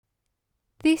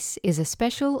This is a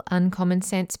special Uncommon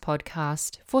Sense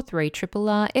podcast for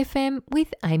 3RRR FM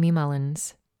with Amy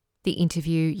Mullins. The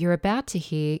interview you're about to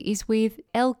hear is with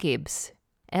Elle Gibbs.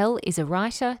 Elle is a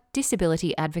writer,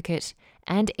 disability advocate,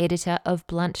 and editor of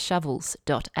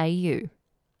bluntshovels.au.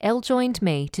 Elle joined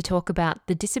me to talk about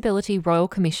the Disability Royal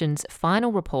Commission's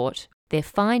final report, their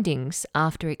findings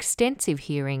after extensive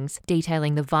hearings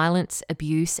detailing the violence,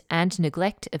 abuse, and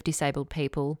neglect of disabled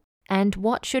people, and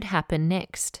what should happen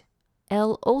next.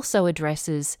 Elle also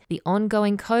addresses the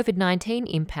ongoing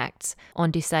COVID-19 impacts on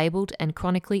disabled and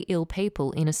chronically ill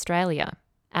people in Australia.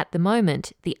 At the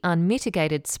moment, the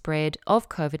unmitigated spread of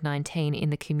COVID-19 in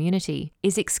the community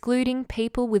is excluding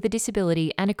people with a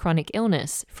disability and a chronic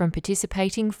illness from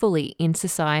participating fully in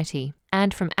society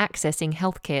and from accessing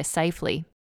healthcare safely.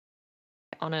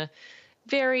 On a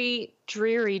very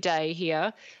dreary day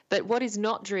here, but what is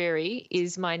not dreary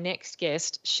is my next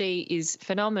guest. She is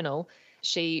phenomenal.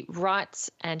 She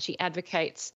writes and she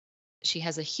advocates. She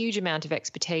has a huge amount of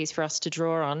expertise for us to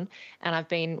draw on, and I've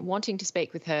been wanting to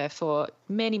speak with her for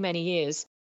many, many years.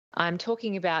 I'm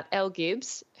talking about Elle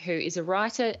Gibbs, who is a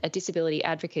writer, a disability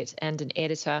advocate, and an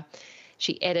editor.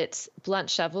 She edits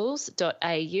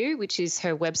bluntshovels.au, which is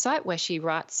her website where she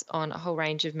writes on a whole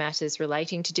range of matters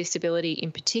relating to disability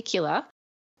in particular.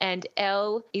 And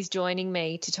Elle is joining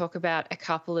me to talk about a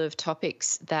couple of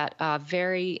topics that are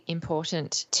very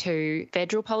important to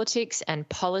federal politics and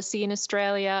policy in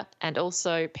Australia, and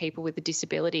also people with a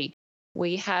disability.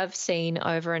 We have seen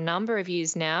over a number of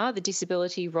years now the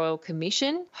Disability Royal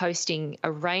Commission hosting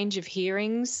a range of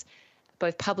hearings,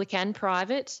 both public and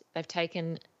private. They've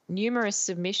taken numerous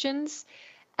submissions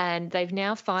and they've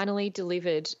now finally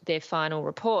delivered their final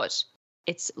report.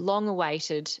 It's long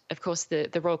awaited. Of course, the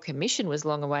Royal Commission was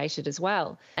long awaited as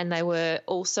well. And they were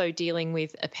also dealing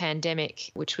with a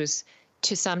pandemic, which was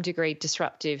to some degree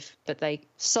disruptive, but they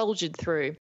soldiered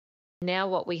through. Now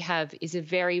what we have is a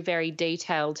very, very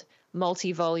detailed,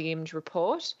 multi-volumed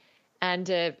report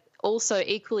and also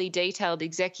equally detailed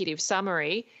executive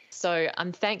summary. So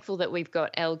I'm thankful that we've got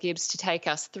Elle Gibbs to take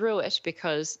us through it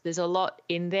because there's a lot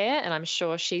in there and I'm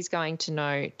sure she's going to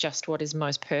know just what is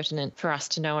most pertinent for us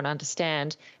to know and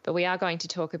understand. But we are going to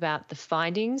talk about the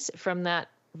findings from that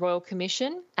Royal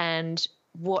Commission and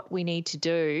what we need to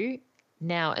do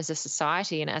now as a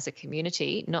society and as a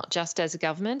community, not just as a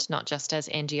government, not just as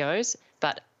NGOs,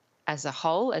 but as a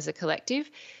whole, as a collective,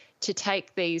 to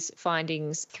take these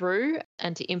findings through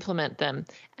and to implement them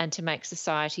and to make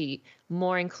society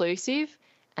more inclusive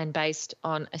and based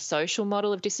on a social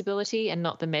model of disability and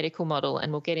not the medical model.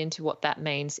 And we'll get into what that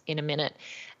means in a minute.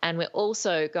 And we're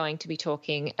also going to be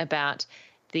talking about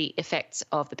the effects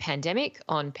of the pandemic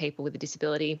on people with a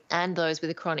disability and those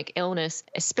with a chronic illness,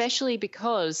 especially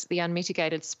because the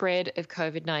unmitigated spread of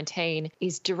COVID-19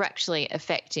 is directly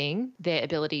affecting their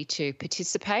ability to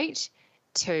participate,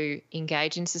 to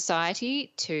engage in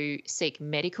society, to seek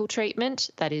medical treatment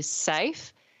that is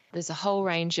safe. There's a whole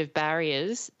range of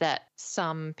barriers that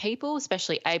some people,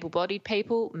 especially able-bodied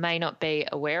people, may not be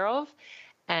aware of.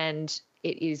 And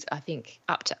it is, I think,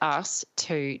 up to us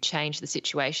to change the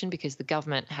situation because the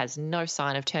government has no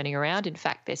sign of turning around. In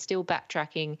fact, they're still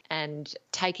backtracking and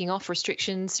taking off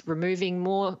restrictions, removing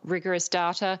more rigorous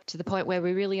data to the point where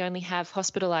we really only have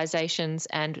hospitalisations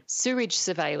and sewage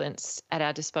surveillance at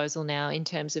our disposal now in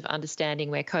terms of understanding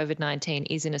where COVID-19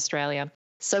 is in Australia.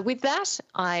 So with that,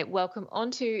 I welcome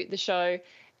onto the show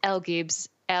Elle Gibbs.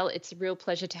 Elle, it's a real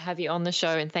pleasure to have you on the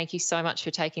show and thank you so much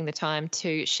for taking the time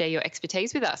to share your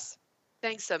expertise with us.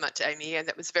 Thanks so much, Amy, and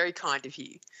that was very kind of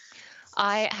you.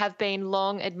 I have been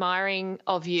long admiring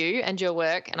of you and your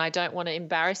work, and I don't want to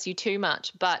embarrass you too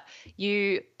much, but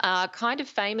you are kind of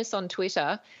famous on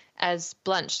Twitter as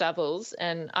Blunt Shovels,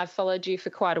 and I've followed you for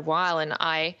quite a while, and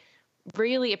I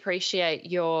really appreciate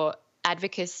your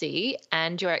advocacy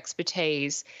and your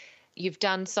expertise. You've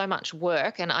done so much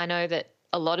work, and I know that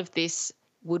a lot of this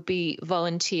would be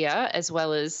volunteer as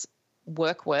well as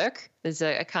work. There's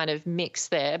a kind of mix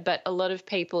there, but a lot of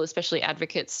people, especially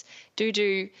advocates, do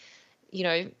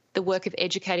the work of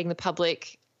educating the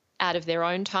public out of their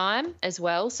own time as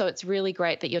well. So it's really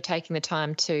great that you're taking the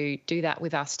time to do that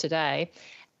with us today.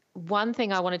 One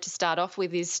thing I wanted to start off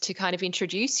with is to kind of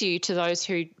introduce you to those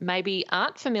who maybe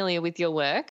aren't familiar with your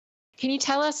work. Can you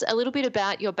tell us a little bit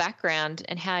about your background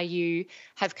and how you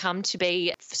have come to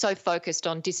be so focused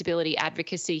on disability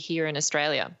advocacy here in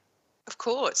Australia? Of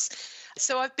course.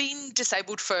 So I've been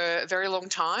disabled for a very long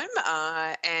time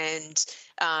and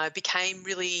became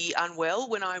really unwell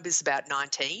when I was about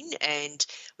 19 and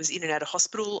was in and out of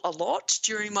hospital a lot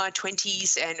during my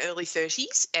 20s and early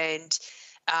 30s and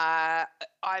I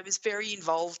was very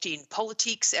involved in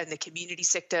politics and the community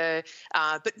sector,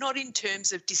 but not in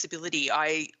terms of disability.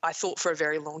 I thought for a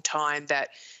very long time that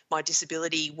my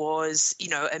disability was,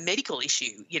 a medical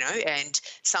issue, and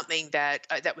something that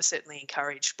was certainly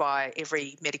encouraged by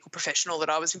every medical professional that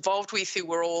I was involved with, who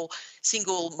were all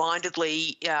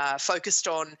single-mindedly focused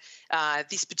on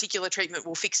this particular treatment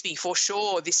will fix me for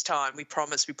sure this time. We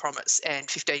promise. And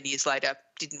 15 years later,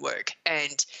 didn't work.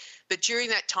 But during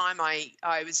that time,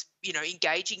 I was,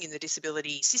 engaging in the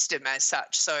disability system as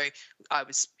such. So I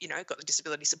was, got the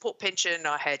disability support pension.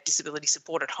 I had disability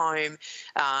support at home.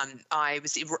 I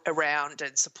was around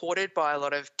and supported by a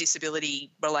lot of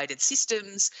disability-related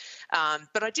systems.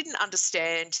 But I didn't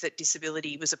understand that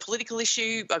disability was a political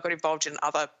issue. I got involved in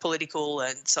other political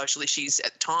and social issues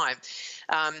at the time.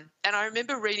 And I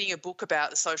remember reading a book about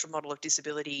the social model of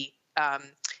disability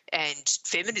and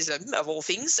feminism, of all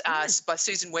things, by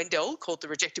Susan Wendell, called The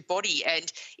Rejected Body. And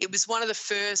it was one of the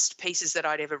first pieces that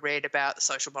I'd ever read about the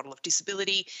social model of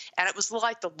disability. And it was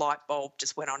like the light bulb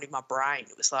just went on in my brain.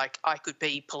 It was like, I could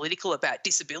be political about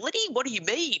disability? What do you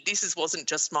mean? Wasn't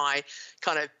just my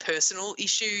kind of personal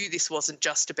issue. This wasn't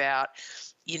just about,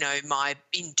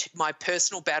 my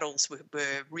personal battles were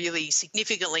really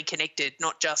significantly connected,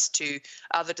 not just to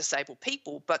other disabled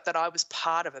people, but that I was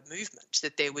part of a movement,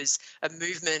 that there was a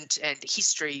movement and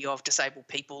history of disabled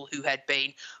people who had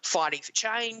been fighting for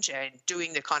change and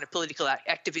doing the kind of political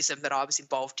activism that I was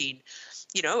involved in,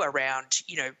 around,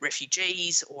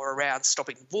 refugees or around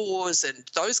stopping wars and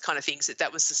those kind of things,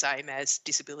 that was the same as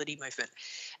disability movement.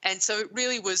 And so it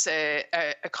really was a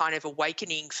kind of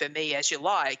awakening for me, as you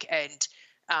like, and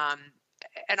I,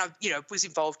 was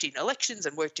involved in elections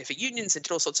and worked for unions and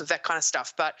did all sorts of that kind of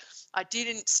stuff. But I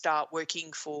didn't start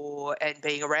working for and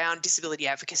being around disability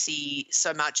advocacy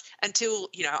so much until,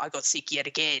 I got sick yet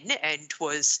again and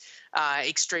was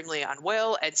extremely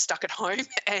unwell and stuck at home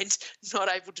and not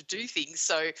able to do things.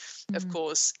 So, of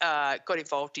course, got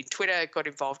involved in Twitter, got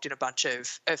involved in a bunch of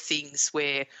things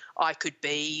where I could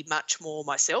be much more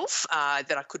myself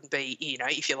that I couldn't be,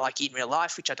 if you like, in real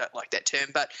life, which I don't like that term,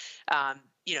 but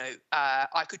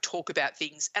I could talk about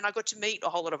things, and I got to meet a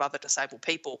whole lot of other disabled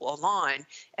people online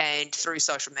and through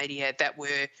social media that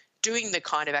were doing the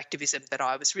kind of activism that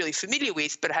I was really familiar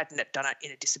with, but I hadn't done it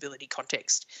in a disability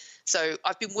context. So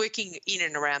I've been working in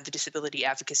and around the disability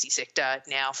advocacy sector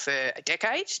now for a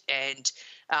decade, and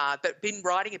but been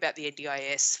writing about the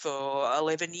NDIS for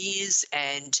 11 years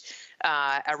and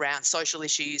around social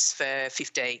issues for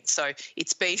 15. So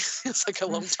it's been feels like a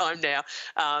long time now.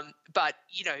 But,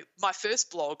 my first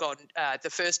blog on the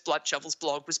first Blood Shovels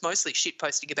blog was mostly shit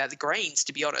posting about the Greens,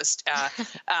 to be honest,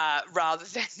 rather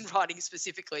than writing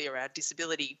specifically around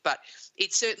disability. But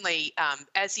it certainly,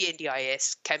 as the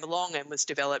NDIS came along and was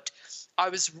developed, I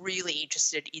was really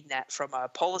interested in that from a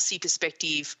policy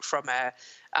perspective, from a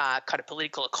kind of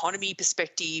political economy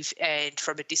perspective, and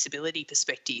from a disability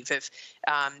perspective,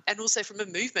 and also from a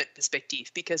movement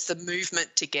perspective, because the movement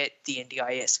to get the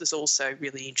NDIS was also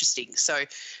really interesting. So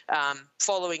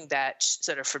following that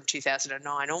sort of from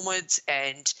 2009 onwards,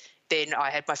 and then I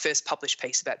had my first published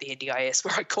piece about the NDIS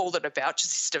where I called it a voucher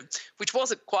system, which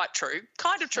wasn't quite true,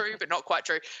 kind of true, but not quite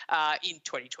true, in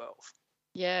 2012.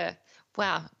 Yeah.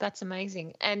 Wow, that's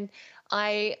amazing. And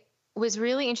I was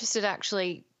really interested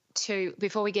actually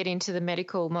before we get into the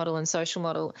medical model and social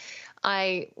model,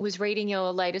 I was reading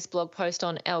your latest blog post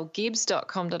on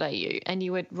lgibbs.com.au, and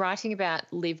you were writing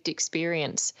about lived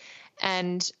experience.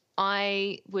 And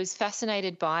I was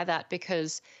fascinated by that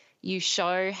because you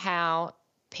show how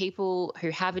people who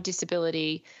have a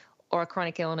disability or a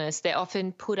chronic illness, they're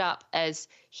often put up as,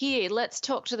 here, let's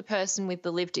talk to the person with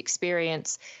the lived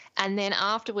experience. And then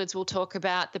afterwards, we'll talk to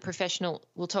the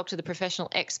professional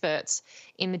experts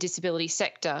in the disability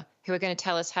sector who are going to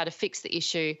tell us how to fix the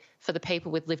issue for the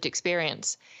people with lived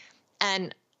experience.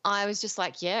 And I was just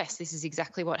like, yes, this is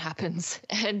exactly what happens.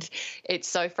 And it's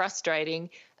so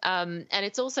frustrating. And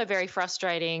it's also very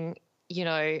frustrating,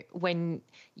 when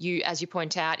you, as you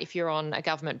point out, if you're on a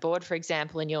government board, for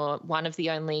example, and you're one of the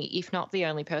only, if not the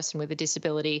only person with a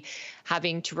disability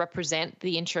having to represent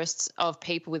the interests of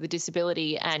people with a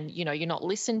disability, and, you're not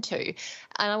listened to. And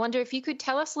I wonder if you could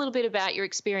tell us a little bit about your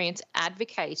experience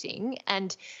advocating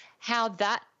and how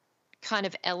that kind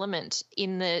of element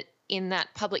in that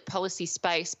public policy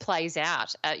space plays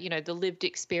out, the lived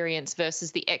experience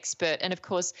versus the expert. And of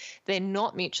course, they're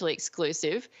not mutually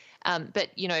exclusive, but,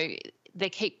 they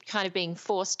keep kind of being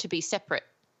forced to be separate.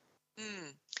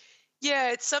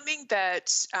 Yeah, it's something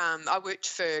that I worked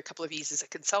for a couple of years as a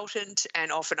consultant,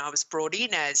 and often I was brought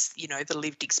in as, the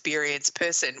lived experience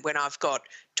person when I've got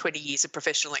 20 years of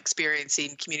professional experience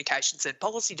in communications and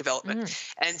policy development.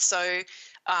 Mm. And so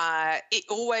it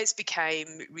always became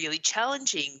really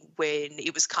challenging when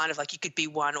it was kind of like you could be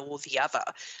one or the other.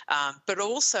 But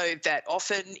also that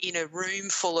often in a room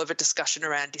full of a discussion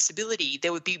around disability,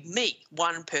 there would be me,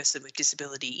 one person with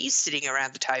disability, sitting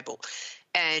around the table.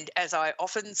 And as I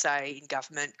often say in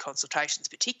government consultations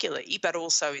particularly, but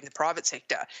also in the private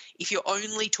sector, if you're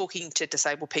only talking to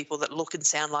disabled people that look and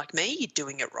sound like me, you're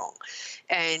doing it wrong.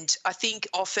 And I think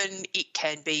often it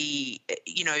can be,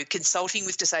 consulting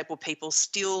with disabled people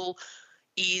still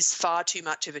is far too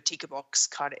much of a ticker box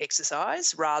kind of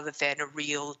exercise rather than a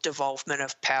real devolvement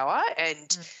of power.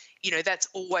 And that's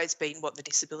always been what the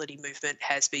disability movement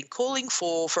has been calling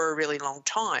for a really long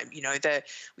time.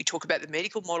 We talk about the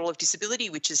medical model of disability,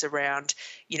 which is around,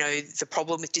 the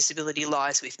problem with disability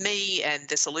lies with me and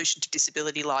the solution to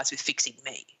disability lies with fixing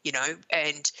me,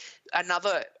 and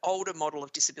another older model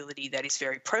of disability that is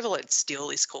very prevalent still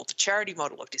is called the charity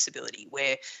model of disability,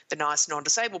 where the nice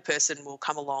non-disabled person will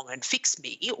come along and fix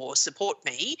me or support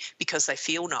me because they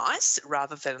feel nice,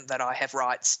 rather than that I have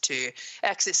rights to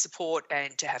access support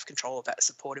and to have control of that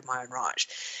support in my own right.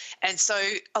 And so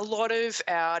a lot of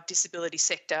our disability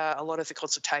sector, a lot of the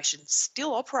consultation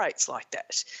still operates like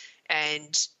that.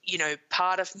 And,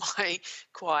 part of my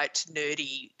quite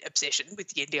nerdy obsession with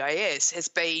the NDIS has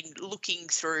been looking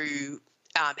through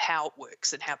how it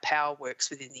works and how power works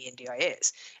within the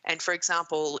NDIS. And, for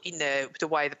example, in the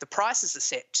way that the prices are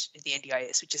set in the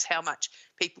NDIS, which is how much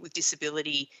people with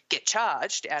disability get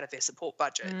charged out of their support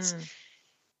budgets,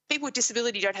 people with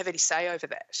disability don't have any say over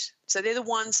that. So they're the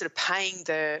ones that are paying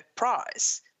the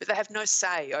price, but they have no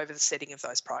say over the setting of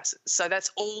those prices. So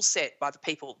that's all set by the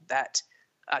people that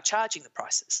are charging the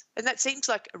prices. And that seems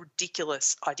like a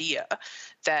ridiculous idea,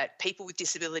 that people with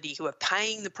disability who are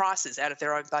paying the prices out of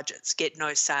their own budgets get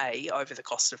no say over the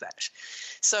cost of that.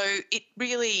 So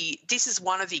this is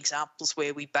one of the examples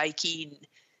where we bake in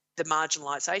the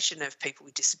marginalisation of people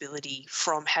with disability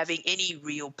from having any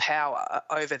real power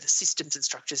over the systems and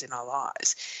structures in our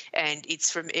lives. And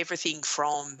it's from everything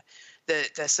from the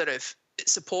sort of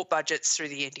support budgets through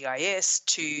the NDIS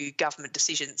to government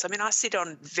decisions. I mean, I sit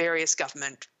on various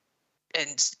government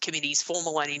and committees,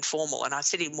 formal and informal, and I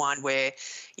sit in one where,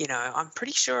 I'm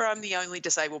pretty sure I'm the only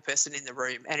disabled person in the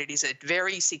room, and it is a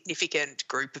very significant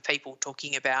group of people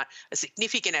talking about a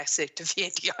significant aspect of the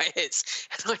NDIS.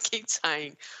 And I keep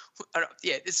saying,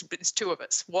 it's two of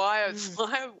us. Why is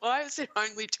there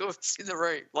only two of us in the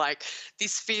room? Like,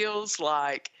 this feels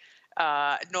like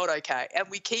not okay. And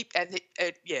we keep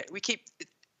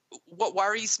what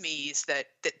worries me is that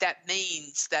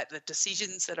means that the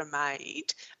decisions that are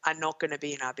made are not going to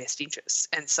be in our best interests.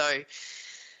 And so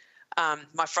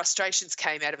my frustrations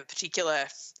came out of a particular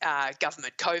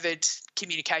government COVID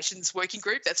communications working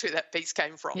group. That's where that piece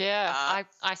came from. Yeah,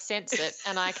 I sense it,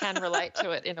 and I can relate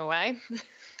to it in a way.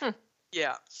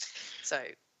 Yeah. So,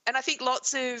 and I think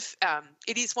lots of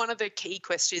it is one of the key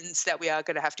questions that we are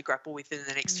going to have to grapple with in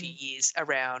the next few years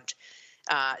around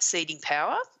ceding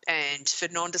power, and for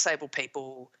non-disabled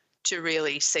people to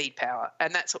really cede power.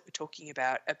 And that's what we're talking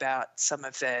about some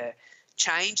of the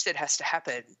change that has to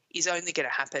happen is only going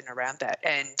to happen around that.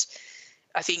 And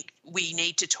I think we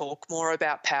need to talk more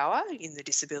about power in the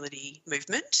disability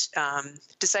movement.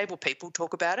 Disabled people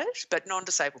talk about it, but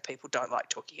non-disabled people don't like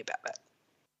talking about that.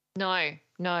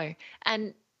 No.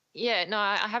 And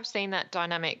I have seen that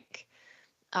dynamic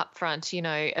up front,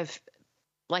 of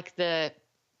like the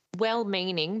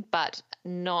well-meaning but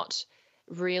not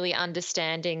really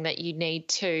understanding that you need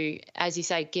to, as you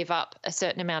say, give up a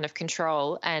certain amount of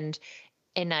control and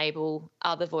enable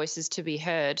other voices to be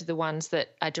heard, the ones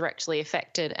that are directly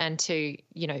affected, and to,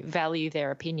 value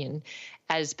their opinion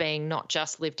as being not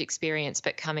just lived experience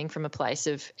but coming from a place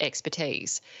of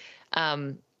expertise.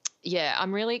 I'm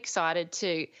really excited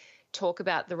to talk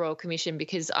about the Royal Commission,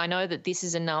 because I know that this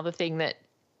is another thing that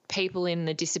people in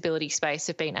the disability space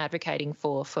have been advocating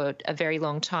for a very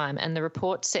long time. And the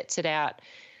report sets it out,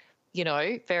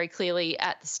 very clearly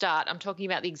at the start. I'm talking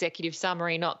about the executive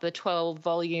summary, not the 12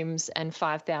 volumes and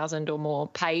 5,000 or more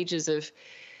pages of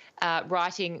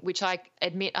writing, which I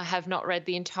admit I have not read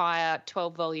the entire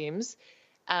 12 volumes.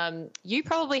 You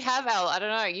probably have, Al. I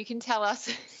don't know. You can tell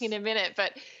us in a minute.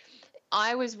 But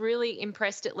I was really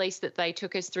impressed, at least, that they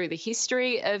took us through the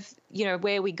history of,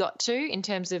 where we got to in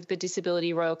terms of the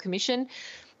Disability Royal Commission.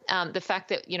 The fact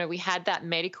that, we had that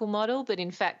medical model, but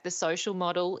in fact the social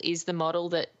model is the model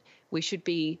that we should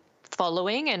be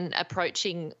following and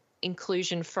approaching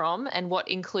inclusion from and what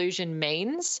inclusion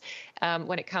means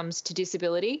when it comes to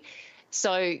disability.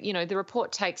 So, the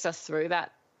report takes us through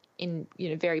that in,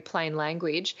 very plain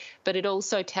language, but it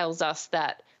also tells us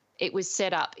that it was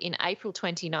set up in April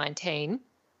 2019.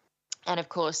 And of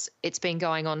course, it's been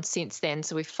going on since then.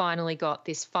 So we've finally got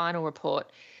this final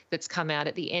report that's come out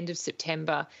at the end of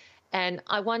September. And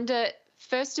I wonder,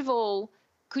 first of all,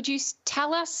 could you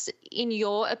tell us, in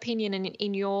your opinion and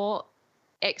in your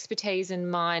expertise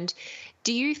and mind,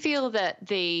 do you feel that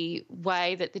the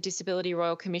way that the Disability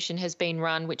Royal Commission has been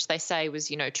run, which they say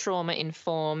was, trauma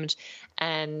informed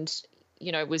and,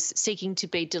 was seeking to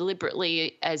be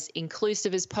deliberately as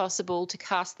inclusive as possible, to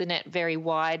cast the net very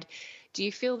wide, do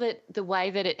you feel that the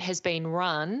way that it has been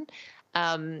run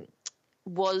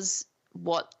was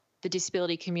what the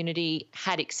disability community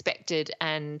had expected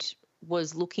and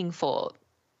was looking for?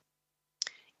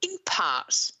 In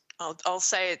part, I'll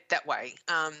say it that way.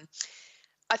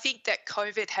 I think that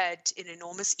COVID had an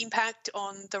enormous impact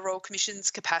on the Royal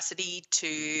Commission's capacity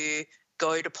to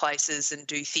go to places and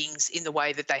do things in the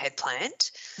way that they had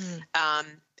planned.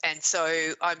 And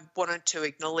so I wanted to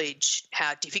acknowledge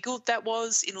how difficult that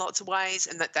was in lots of ways,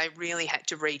 and that they really had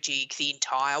to rejig the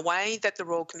entire way that the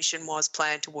Royal Commission was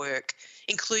planned to work,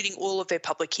 including all of their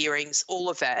public hearings, all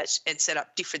of that, and set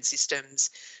up different systems,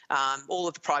 all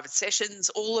of the private sessions,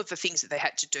 all of the things that they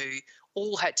had to do,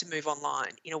 all had to move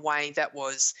online in a way that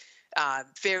was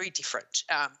very different.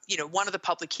 One of the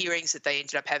public hearings that they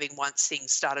ended up having once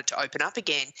things started to open up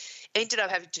again ended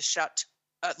up having to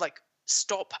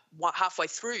stop halfway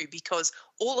through because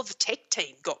all of the tech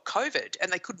team got COVID and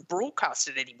they couldn't broadcast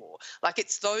it anymore.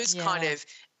 It's those kind of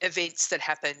events that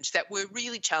happened that were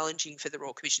really challenging for the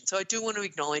Royal Commission. So I do want to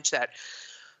acknowledge that.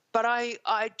 But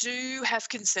I do have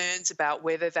concerns about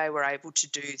whether they were able to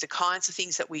do the kinds of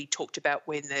things that we talked about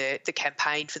when the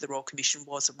campaign for the Royal Commission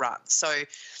was run. So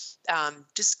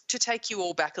just to take you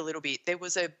all back a little bit, there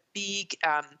was a big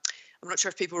I'm not sure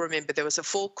if people remember, there was a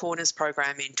Four Corners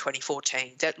program in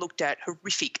 2014 that looked at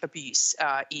horrific abuse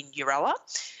in Uralla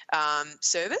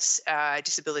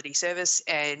disability service,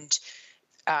 and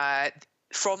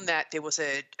from that there was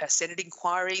a Senate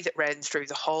inquiry that ran through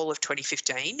the whole of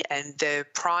 2015, and the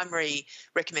primary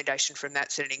recommendation from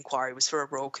that Senate inquiry was for a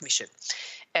Royal Commission.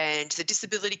 And the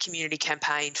disability community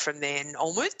campaigned from then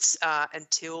onwards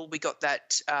until we got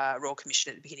that Royal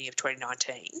Commission at the beginning of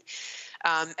 2019.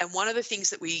 And one of the things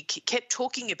that we kept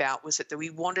talking about was that we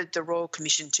wanted the Royal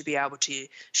Commission to be able to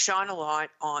shine a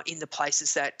light on in the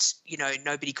places that,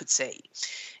 nobody could see.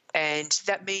 And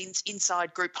that means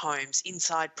inside group homes,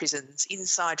 inside prisons,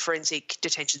 inside forensic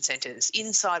detention centres,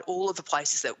 inside all of the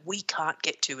places that we can't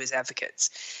get to as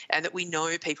advocates, and that we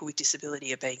know people with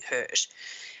disability are being hurt.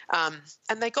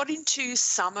 And they got into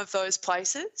some of those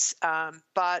places,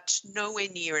 but nowhere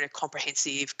near in a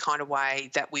comprehensive kind of way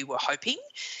that we were hoping.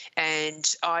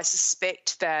 And I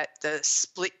suspect that the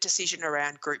split decision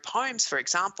around group homes, for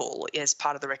example, as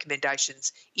part of the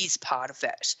recommendations, is part of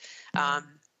that.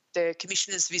 The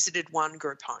commissioners visited one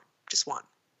group home, just one.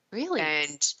 Really?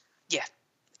 And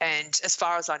as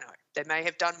far as I know, they may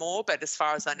have done more, but as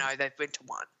far as I know, they've went to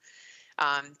one.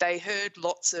 They heard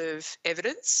lots of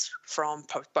evidence from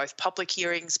both public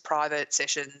hearings, private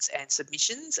sessions and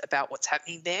submissions about what's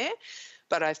happening there.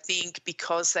 But I think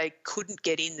because they couldn't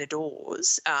get in the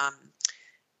doors,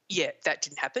 that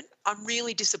didn't happen. I'm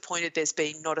really disappointed there's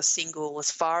been not a single,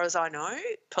 as far as I know,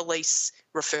 police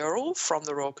referral from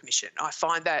the Royal Commission. I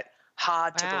find that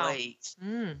hard to believe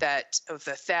that of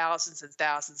the thousands and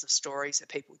thousands of stories that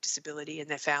people with disability and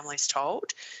their families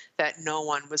told, that no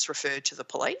one was referred to the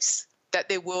police, that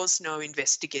there was no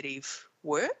investigative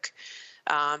work.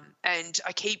 And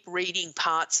I keep reading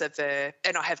parts of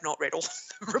and I have not read all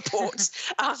the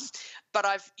reports, but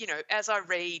as I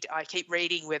read, I keep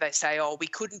reading where they say, we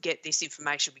couldn't get this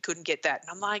information, we couldn't get that. And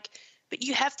I'm like, but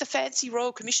you have the fancy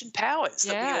Royal Commission powers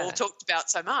that we all talked about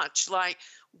so much.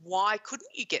 Why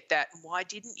couldn't you get that? And why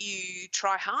didn't you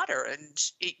try harder? And,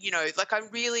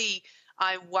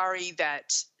 I worry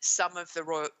that some of the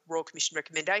Royal Commission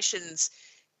recommendations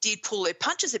did pull their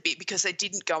punches a bit because they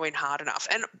didn't go in hard enough.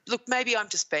 And look, maybe I'm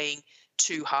just being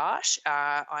too harsh.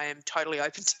 I am totally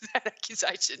open to that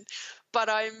accusation, but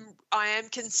I am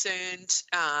concerned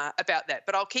about that.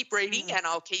 But I'll keep reading and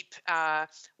I'll keep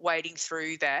wading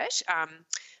through that.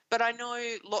 But I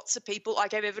know lots of people. I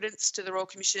gave evidence to the Royal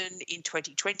Commission in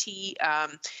 2020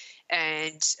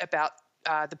 and about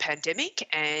the pandemic,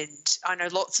 and I know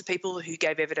lots of people who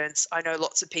gave evidence. I know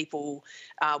lots of people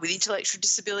with intellectual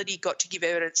disability got to give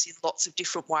evidence in lots of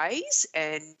different ways,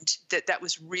 and that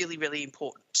was really, really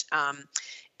important.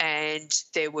 And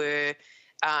there were,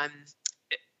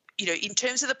 in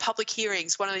terms of the public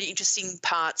hearings, one of the interesting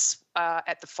parts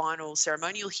at the final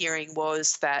ceremonial hearing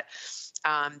was that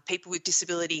people with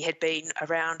disability had been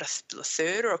around a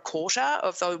third or a quarter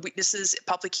of the witnesses at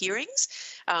public hearings,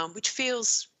 which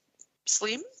feels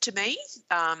slim to me.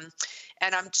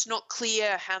 And I'm just not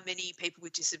clear how many people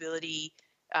with disability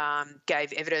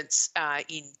gave evidence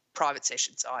in private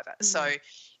sessions either. Mm. So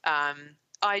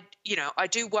I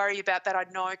do worry about that. I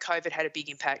know COVID had a big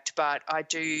impact, but I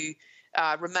do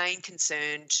remain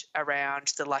concerned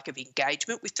around the lack of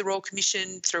engagement with the Royal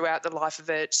Commission throughout the life of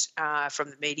it from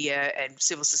the media and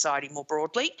civil society more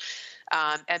broadly,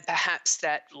 and perhaps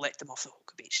that let them off the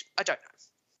hook a bit. I don't know.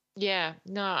 Yeah,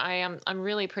 no, I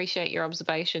really appreciate your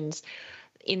observations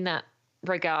in that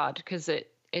regard, because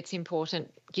it's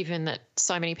important, given that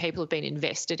so many people have been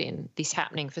invested in this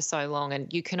happening for so long,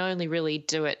 and you can only really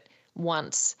do it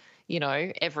once,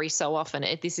 every so often.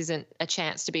 This isn't a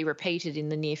chance to be repeated in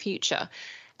the near future,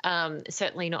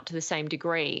 certainly not to the same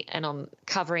degree and on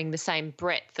covering the same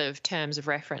breadth of terms of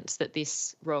reference that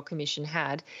this Royal Commission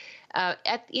had.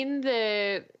 In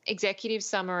the executive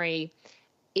summary,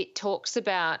 it talks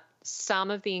about some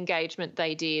of the engagement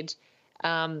they did.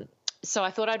 So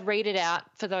I thought I'd read it out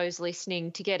for those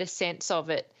listening to get a sense of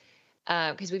it,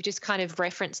 because we've just kind of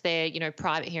referenced there,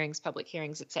 private hearings, public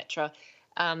hearings, etc.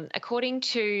 According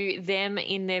to them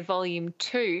in their volume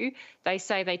 2, they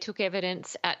say they took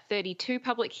evidence at 32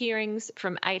 public hearings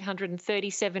from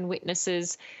 837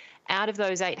 witnesses. Out of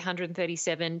those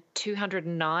 837,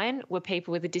 209 were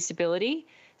people with a disability,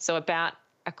 so about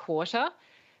a quarter.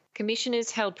 Commissioners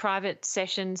held private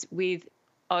sessions with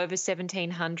over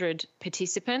 1,700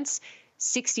 participants,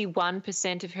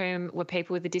 61% of whom were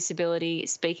people with a disability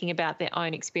speaking about their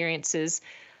own experiences.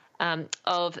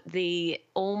 Of the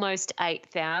almost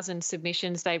 8,000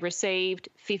 submissions they received,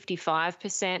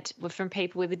 55% were from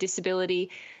people with a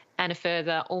disability, and a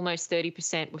further almost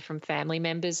 30% were from family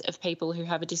members of people who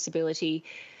have a disability.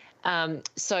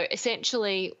 So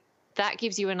essentially, that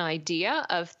gives you an idea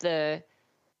of the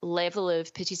level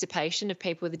of participation of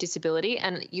people with a disability,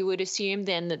 and you would assume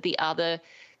then that the other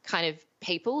kind of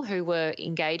people who were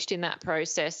engaged in that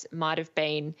process might have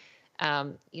been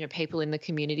people in the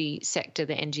community sector,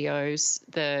 the NGOs,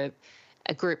 the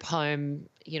group home,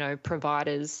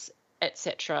 providers,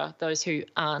 etc., those who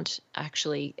aren't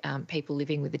actually people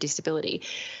living with a disability.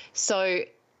 So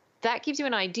that gives you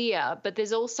an idea, but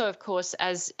there's also, of course,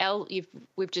 as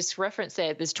we've just referenced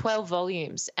there, there's 12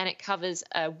 volumes, and it covers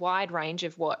a wide range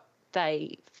of what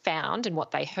they found and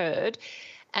what they heard.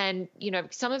 And,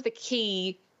 some of the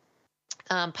key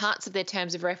parts of their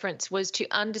terms of reference was to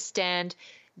understand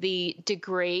the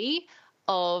degree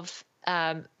of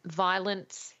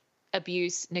violence,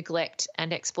 abuse, neglect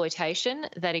and exploitation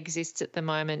that exists at the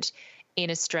moment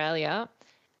in Australia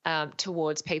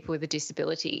towards people with a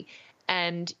disability.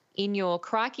 And in your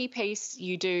Crikey piece,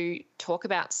 you do talk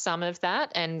about some of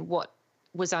that and what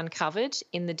was uncovered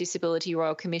in the Disability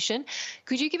Royal Commission.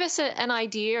 Could you give us an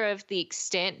idea of the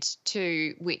extent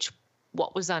to which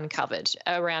what was uncovered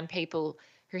around people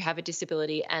who have a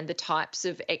disability and the types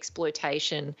of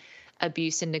exploitation,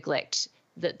 abuse and neglect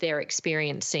that they're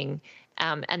experiencing,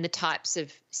 and the types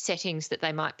of settings that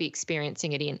they might be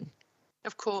experiencing it in?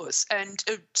 Of course, and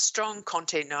a strong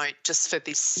content note just for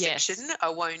this section. Yes. I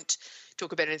won't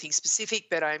talk about anything specific,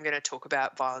 but I'm going to talk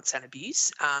about violence and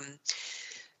abuse.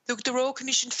 The Royal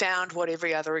Commission found what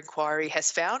every other inquiry has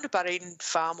found, but in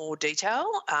far more detail,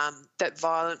 that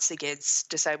violence against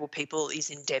disabled people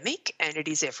is endemic and it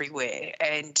is everywhere.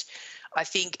 And I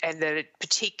think, and that it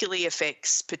particularly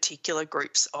affects particular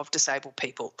groups of disabled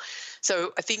people.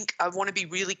 So I think I want to be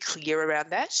really clear around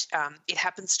that. It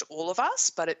happens to all of us,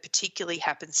 but it particularly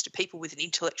happens to people with an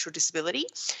intellectual disability,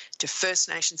 to First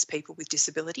Nations people with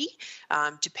disability,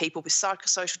 to people with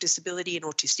psychosocial disability and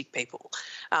autistic people,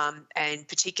 and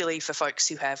particularly for folks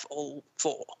who have all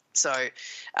four. So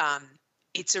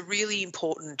it's a really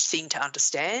important thing to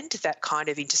understand. That kind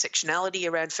of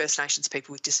intersectionality around First Nations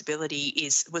people with disability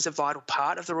was a vital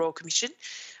part of the Royal Commission,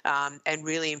 and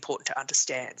really important to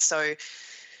understand. So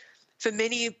for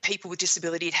many people with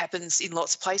disability, it happens in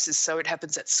lots of places. So it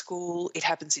happens at school, it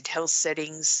happens in health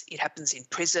settings, it happens in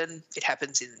prison, it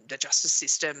happens in the justice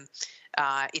system,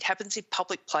 it happens in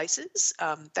public places.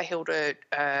 They held a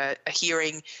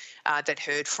hearing that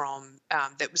heard from,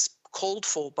 that was called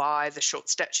for by the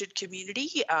short-statured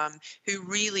community, who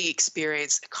really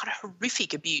experienced kind of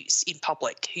horrific abuse in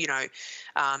public,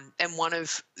 and one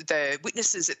of the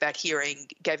witnesses at that hearing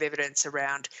gave evidence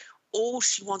around all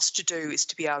she wants to do is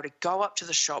to be able to go up to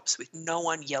the shops with no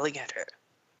one yelling at her,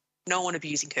 no one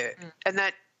abusing her. And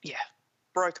that,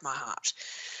 broke my heart.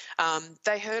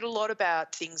 They heard a lot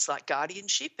about things like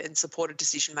guardianship and supported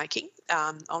decision making.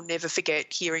 I'll never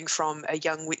forget hearing from a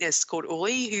young witness called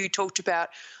Uli who talked about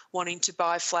wanting to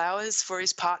buy flowers for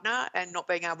his partner and not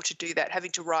being able to do that,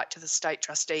 having to write to the state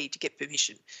trustee to get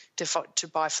permission to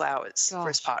buy flowers for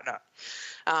his partner.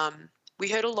 We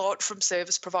heard a lot from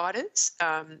service providers.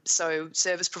 So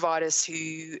service providers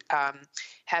who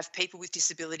have people with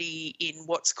disability in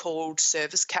what's called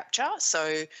service capture.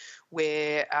 So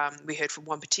where we heard from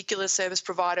one particular service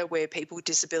provider where people with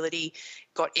disability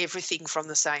got everything from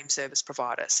the same service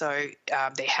provider. So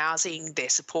their housing, their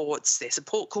supports, their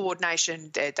support coordination,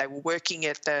 they were working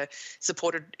at the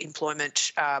supported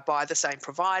employment by the same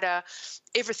provider.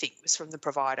 Everything was from the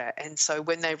provider. And so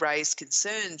when they raised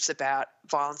concerns about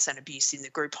violence and abuse in the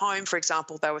group home, for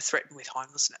example, they were threatened with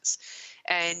homelessness.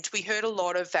 And we heard a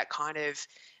lot of that kind of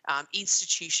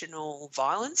institutional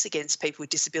violence against people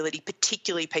with disability,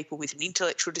 particularly people with an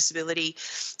intellectual disability,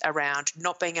 around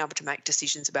not being able to make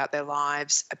decisions about their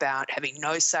lives, about having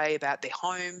no say about their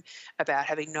home, about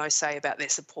having no say about their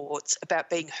supports, about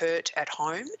being hurt at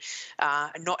home,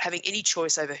 and not having any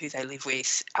choice over who they live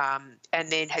with,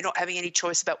 and then not having any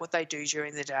choice about what they do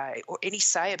during the day or any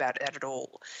say about that at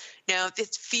all. Now,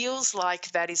 it feels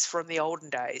like that is from the olden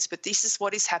days, but this is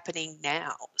what is happening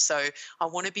now. So I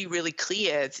want to be really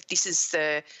clear that this is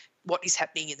what is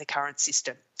happening in the current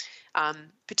system.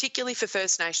 Particularly for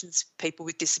First Nations people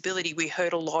with disability, we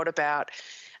heard a lot about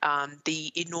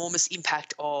the enormous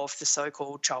impact of the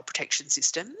so-called child protection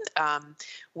system,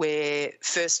 where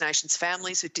First Nations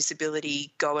families with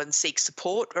disability go and seek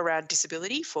support around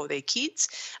disability for their kids,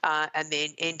 and then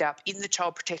end up in the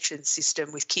child protection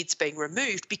system with kids being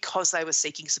removed because they were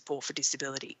seeking support for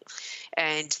disability.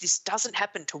 And this doesn't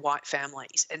happen to white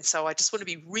families. And so I just want to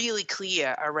be really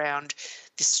clear around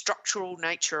the structural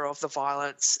nature of the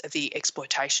violence, of the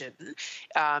exploitation,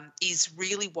 is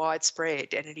really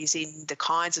widespread, and it is in the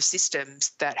kinds of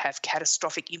systems that have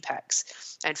catastrophic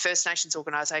impacts. And First Nations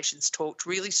organisations talked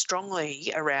really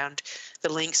strongly around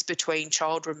the links between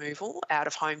child removal,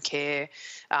 out-of-home care,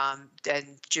 and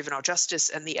juvenile justice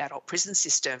and the adult prison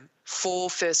system for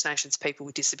First Nations people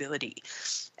with disability.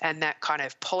 And that kind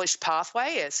of polished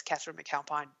pathway, as Catherine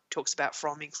McAlpine talks about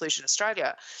from Inclusion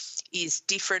Australia, is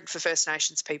different for First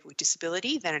Nations people with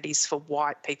disability than it is for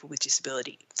white people with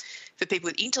disability. For people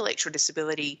with intellectual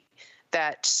disability,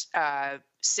 that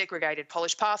segregated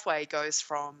polished pathway goes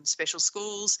from special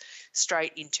schools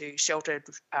straight into sheltered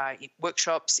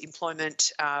workshops,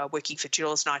 employment, working for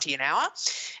 $2.90 an hour,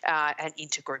 and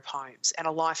into group homes, and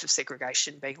a life of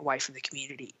segregation, being away from the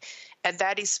community. And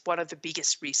that is one of the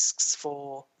biggest risks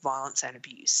for violence and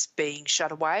abuse, being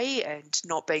shut away and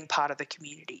not being part of the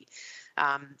community.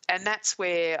 And that's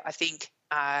where I think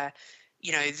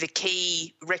the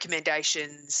key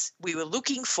recommendations we were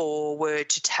looking for were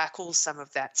to tackle some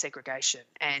of that segregation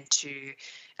and to,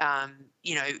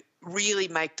 really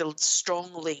make the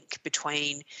strong link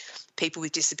between people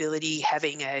with disability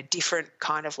having a different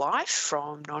kind of life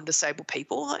from non-disabled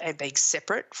people and being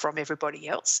separate from everybody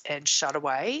else and shut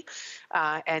away,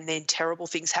 and then terrible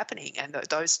things happening. And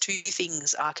those two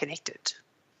things are connected.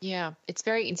 Yeah, it's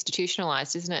very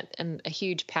institutionalized, isn't it? And a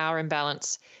huge power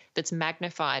imbalance that's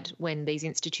magnified when these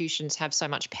institutions have so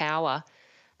much power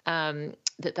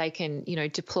that they can,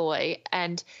 deploy.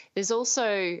 And there's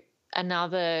also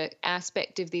another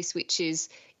aspect of this, which is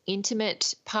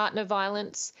intimate partner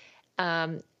violence.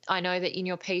 I know that in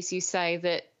your piece you say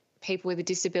that people with a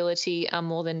disability are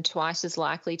more than twice as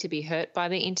likely to be hurt by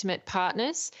their intimate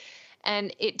partners.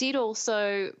 And it did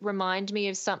also remind me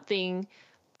of something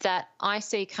that I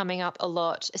see coming up a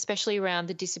lot, especially around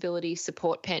the disability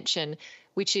support pension,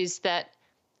 which is that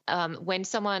when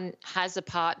someone has a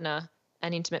partner,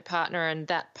 an intimate partner, and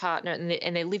that partner,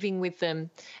 and they're living with them,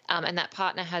 and that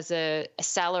partner has a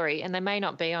salary, and they may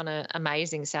not be on an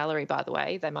amazing salary, by the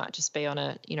way, they might just be on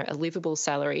a livable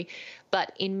salary,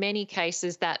 but in many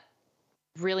cases that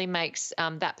really makes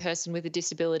that person with a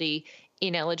disability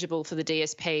ineligible for the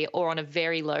DSP or on a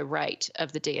very low rate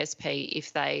of the DSP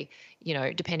if they,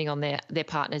 depending on their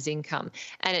partner's income.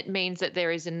 And it means that there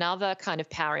is another kind of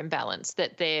power imbalance,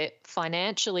 that they're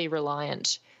financially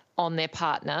reliant on their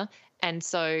partner. And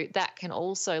so that can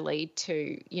also lead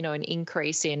to, an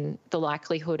increase in the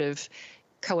likelihood of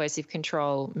coercive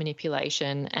control,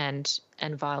 manipulation, and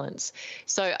violence.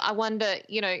 So I wonder,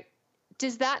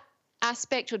 does that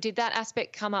aspect, or did that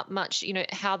aspect come up much,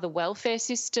 how the welfare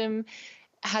system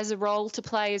has a role to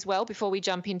play as well before we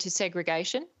jump into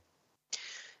segregation?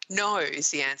 No is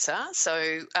the answer.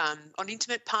 So on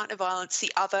intimate partner violence,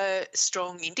 the other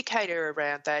strong indicator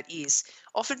around that is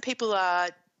often people are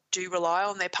do rely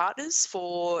on their partners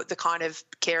for the kind of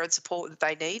care and support that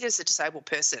they need as a disabled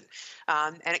person.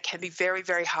 And it can be very,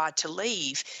 very hard to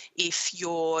leave if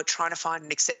you're trying to find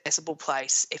an accessible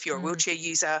place, if you're a wheelchair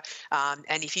user,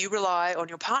 and if you rely on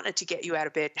your partner to get you out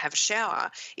of bed and have a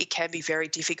shower, it can be very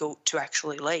difficult to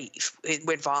actually leave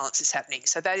when violence is happening.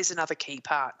 So that is another key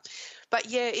part. But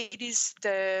yeah, it is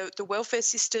the welfare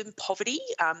system, poverty.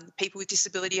 People with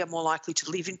disability are more likely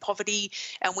to live in poverty,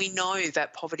 and we know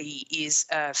that poverty is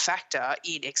a factor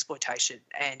in exploitation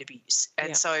and abuse.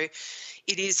 And so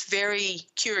it is very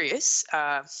curious,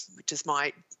 which is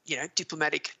my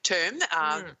diplomatic term,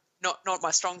 not my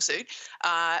strong suit,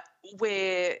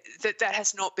 where that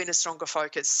has not been a stronger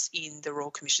focus in the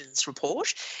Royal Commission's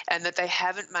report, and that they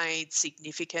haven't made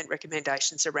significant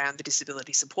recommendations around the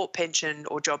disability support pension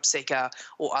or job seeker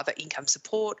or other income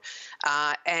support.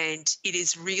 And it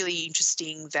is really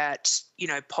interesting that,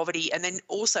 poverty, and then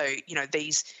also,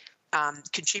 these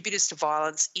contributors to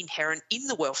violence inherent in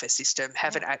the welfare system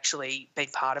haven't actually been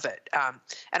part of it.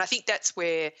 And I think that's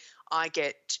where I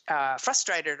get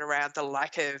frustrated around the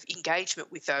lack of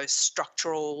engagement with those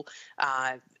structural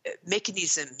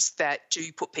mechanisms that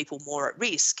do put people more at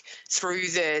risk through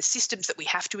the systems that we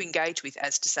have to engage with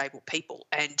as disabled people.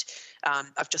 And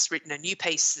I've just written a new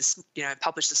piece,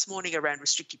 published this morning, around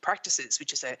restrictive practices,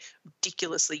 which is a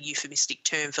ridiculously euphemistic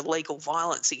term for legal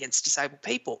violence against disabled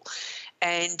people.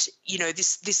 And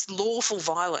this lawful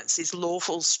violence, these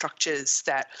lawful structures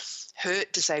that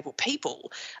hurt disabled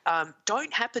people,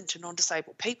 don't happen to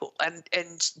non-disabled people,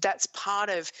 and that's part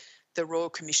of the Royal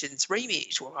Commission's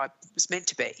remit, or I was meant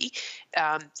to be,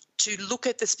 to look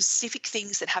at the specific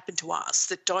things that happen to us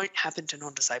that don't happen to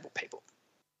non-disabled people.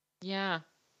 Yeah.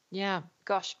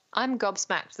 Gosh, I'm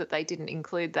gobsmacked that they didn't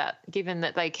include that, given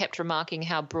that they kept remarking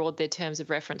how broad their terms of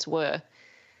reference were.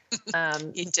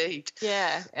 Indeed.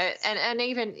 Yeah. And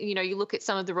even, you look at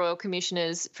some of the Royal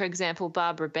Commissioners, for example,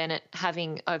 Barbara Bennett,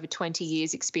 having over 20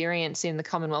 years experience in the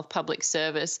Commonwealth Public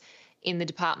Service in the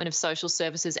Department of Social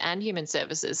Services and Human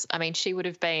Services. I mean, she would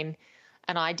have been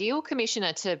an ideal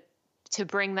commissioner to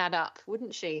bring that up,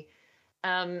 wouldn't she?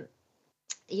 I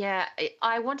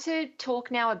want to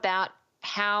talk now about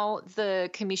how the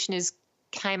commissioners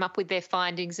came up with their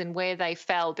findings and where they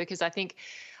fell, because I think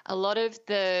a lot of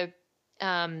the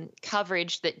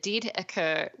coverage that did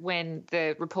occur when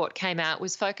the report came out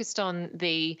was focused on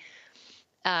the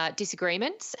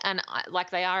disagreements, and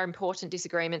they are important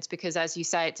disagreements because, as you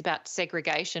say, it's about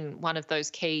segregation, one of those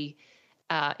key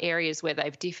areas where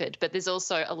they've differed. But there's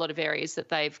also a lot of areas that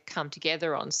they've come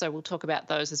together on, so we'll talk about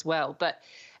those as well. But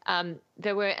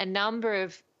there were a number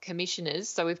of commissioners.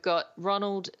 So we've got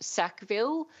Ronald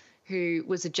Sackville, who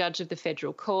was a judge of the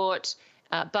Federal Court,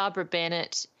 Barbara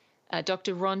Bennett,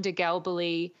 Dr. Rhonda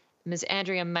Galbally, Ms.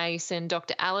 Andrea Mason,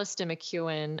 Dr. Alistair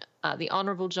McEwen, the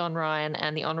Honourable John Ryan,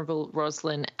 and the Honourable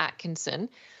Rosalind Atkinson.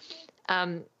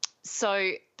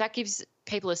 So that gives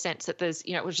people a sense that there's,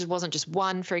 it wasn't just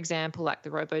one, for example, like the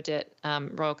Robodebt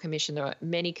Royal Commission. There are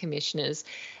many commissioners.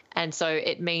 And so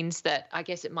it means that I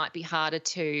guess it might be harder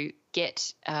to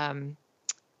get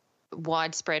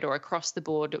widespread or across the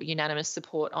board unanimous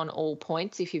support on all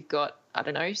points if you've got,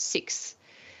 6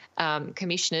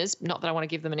 commissioners. Not that I want to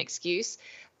give them an excuse,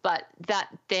 but that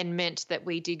then meant that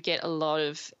we did get a lot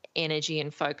of energy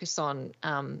and focus on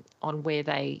where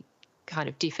they kind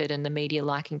of differed, and the media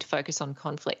liking to focus on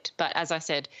conflict. But as I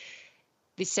said,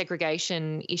 this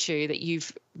segregation issue that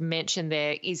you've mentioned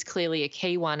there is clearly a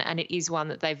key one, and it is one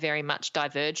that they very much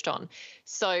diverged on.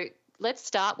 So let's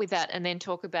start with that and then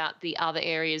talk about the other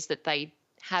areas that they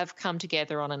have come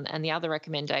together on, and the other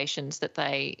recommendations that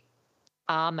they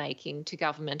are making to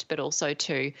government, but also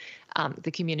to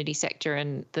the community sector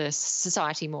and the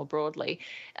society more broadly.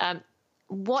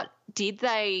 What did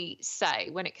they say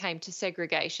when it came to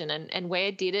segregation, and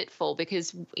where did it fall?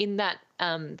 Because in that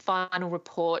final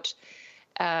report,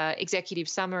 executive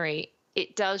summary,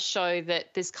 it does show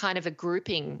that there's kind of a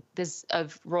grouping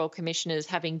of Royal Commissioners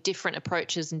having different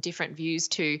approaches and different views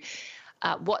to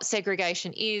what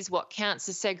segregation is, what counts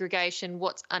as segregation,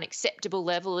 what's unacceptable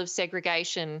level of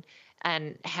segregation,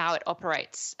 and how it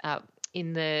operates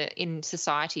in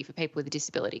society for people with a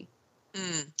disability.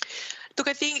 Look,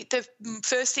 I think the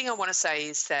first thing I want to say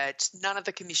is that none of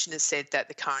the commissioners said that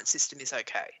the current system is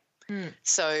okay.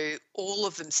 So all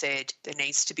of them said there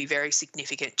needs to be very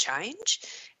significant change,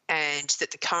 and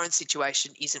that the current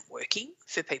situation isn't working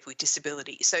for people with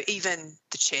disability. So even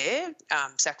the chair,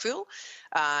 Sackville,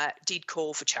 did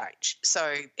call for change.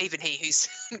 So even he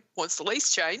who wants the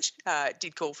least change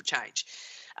did call for change.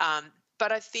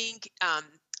 But I think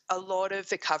a lot of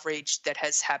the coverage that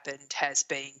has happened has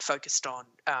been focused on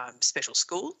special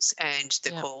schools and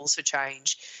the calls for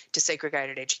change to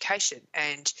segregated education.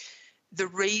 And the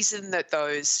reason that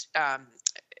the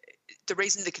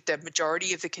reason the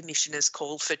majority of the commissioners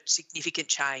called for significant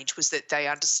change was that they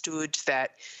understood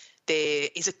that there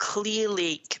is a clear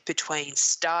link between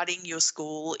starting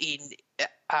school in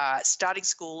a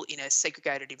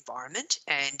segregated environment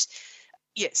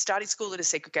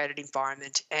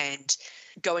and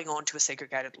going on to a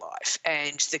segregated life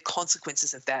and the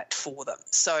consequences of that for them.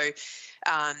 So,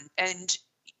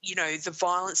 the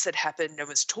violence that happened and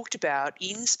was talked about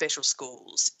in special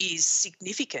schools is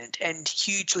significant and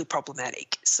hugely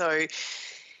problematic. So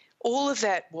all of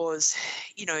that was,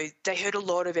 they heard a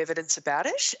lot of evidence about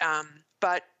it,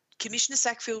 but Commissioner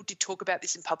Sackville did talk about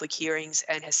this in public hearings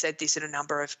and has said this in a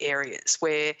number of areas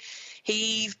where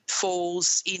he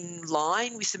falls in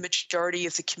line with the majority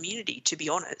of the community, to be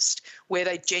honest, where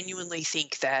they genuinely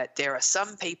think that there are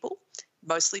some people,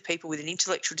 mostly people with an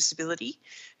intellectual disability,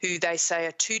 who they say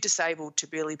are too disabled to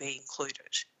really be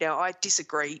included. Now, I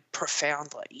disagree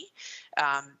profoundly,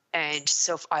 and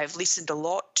I've listened a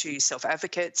lot to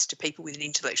self-advocates, to people with an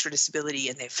intellectual disability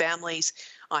and their families.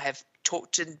 I have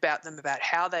talked about them about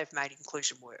how they've made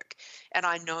inclusion work. And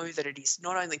I know that it is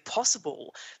not only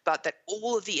possible, but that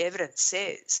all of the evidence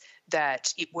says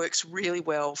that it works really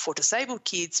well for disabled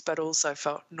kids, but also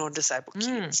for non-disabled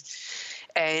kids.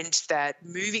 And that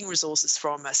moving resources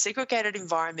from a segregated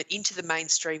environment into the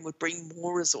mainstream would bring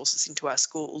more resources into our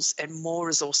schools and more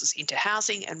resources into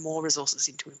housing and more resources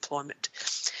into employment.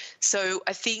 So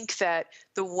I think that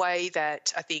the way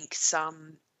that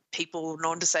some people,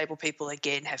 non-disabled people,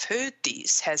 again, have heard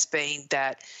this has been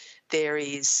that there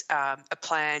is a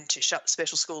plan to shut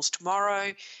special schools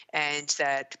tomorrow, and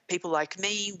that people like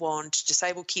me want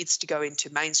disabled kids to go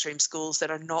into mainstream schools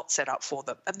that are not set up for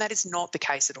them. And that is not the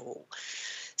case at all.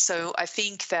 So I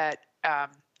think that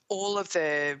all of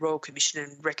the Royal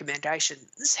Commission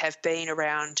recommendations have been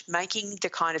around making the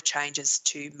kind of changes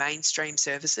to mainstream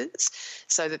services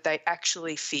so that they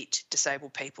actually fit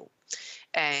disabled people.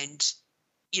 And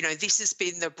this has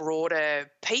been the broader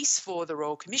piece for the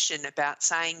Royal Commission about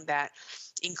saying that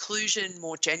inclusion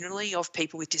more generally of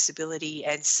people with disability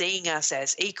and seeing us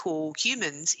as equal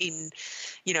humans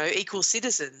equal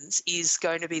citizens is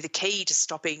going to be the key to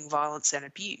stopping violence and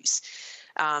abuse.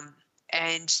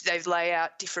 And they've laid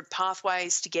out different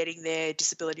pathways to getting there,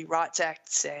 disability rights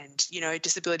acts and,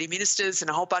 disability ministers and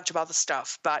a whole bunch of other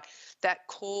stuff. But that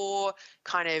core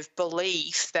kind of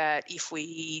belief that if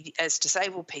we as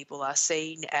disabled people are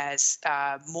seen as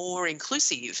more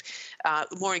inclusive,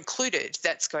 more included,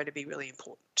 that's going to be really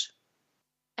important.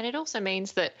 And it also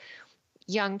means that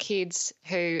young kids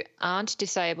who aren't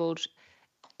disabled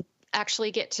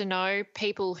actually get to know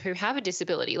people who have a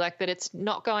disability, like that it's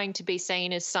not going to be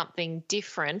seen as something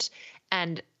different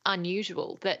and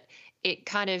unusual, that it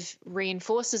kind of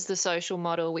reinforces the social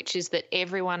model, which is that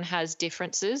everyone has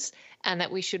differences and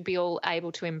that we should be all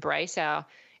able to embrace our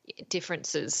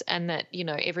differences and that,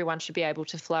 everyone should be able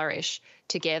to flourish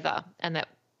together, and that,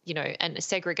 and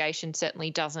segregation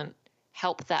certainly doesn't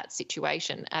help that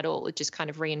situation at all. It just kind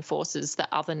of reinforces the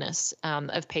otherness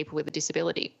of people with a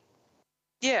disability.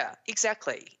 Yeah,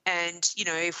 exactly. And,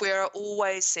 if we're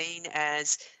always seen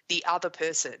as the other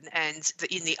person and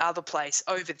in the other place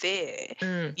over there,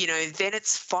 then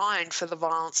it's fine for the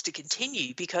violence to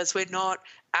continue because we're not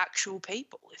actual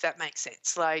people, if that makes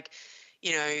sense. Like,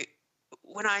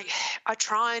 when I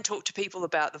try and talk to people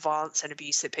about the violence and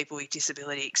abuse that people with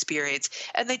disability experience,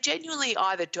 and they genuinely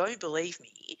either don't believe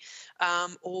me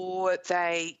or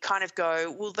they kind of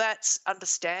go, well, that's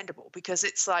understandable because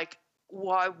it's like,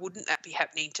 why wouldn't that be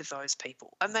happening to those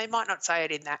people? And they might not say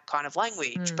it in that kind of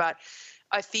language, but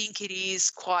I think it is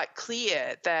quite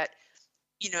clear that,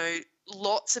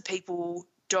 lots of people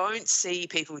don't see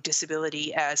people with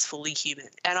disability as fully human.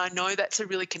 And I know that's a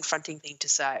really confronting thing to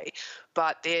say,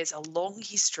 but there's a long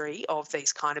history of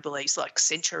these kind of beliefs, like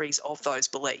centuries of those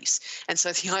beliefs. And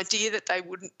so the idea that they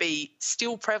wouldn't be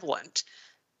still prevalent,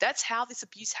 that's how this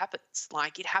abuse happens.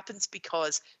 Like, it happens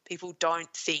because people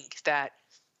don't think that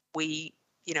we,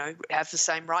 have the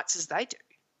same rights as they do.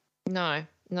 No,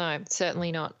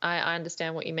 certainly not. I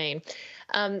understand what you mean.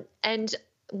 And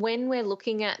when we're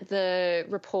looking at the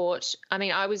report,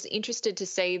 I was interested to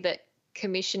see that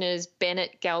Commissioners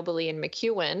Bennett, Galbally and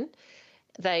McEwen,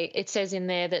 it says in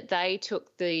there that they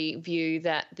took the view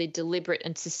that the deliberate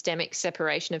and systemic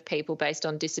separation of people based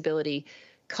on disability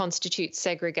constitutes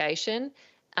segregation.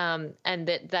 And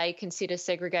that they consider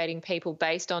segregating people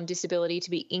based on disability to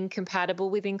be incompatible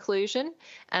with inclusion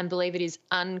and believe it is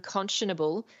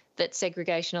unconscionable that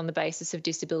segregation on the basis of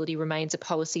disability remains a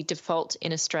policy default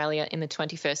in Australia in the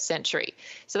 21st century.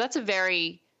 So that's a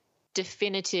very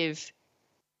definitive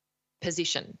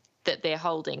position that they're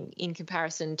holding in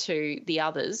comparison to the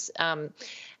others.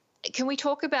 Can we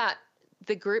talk about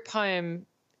the group home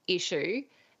issue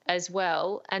as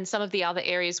well and some of the other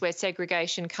areas where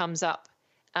segregation comes up?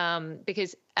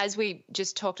 Because as we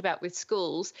just talked about with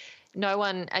schools, no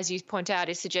one, as you point out,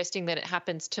 is suggesting that it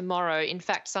happens tomorrow. In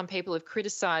fact, some people have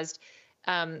criticised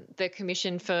the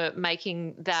Commission for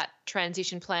making that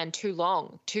transition plan too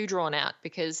long, too drawn out,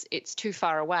 because it's too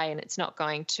far away and it's not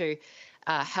going to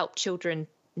help children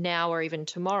now or even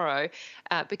tomorrow.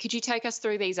 But could you take us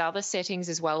through these other settings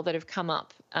as well that have come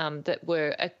up that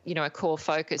were a core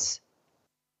focus?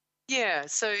 Yeah,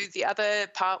 so the other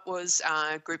part was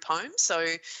group homes. So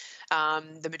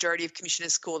the majority of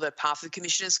commissioners half of the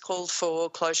commissioners called for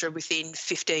closure within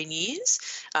 15 years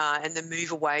and the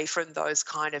move away from those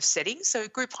kind of settings. So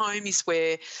group home is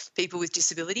where people with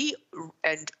disability,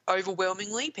 and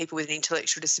overwhelmingly people with an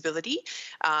intellectual disability,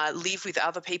 live with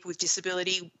other people with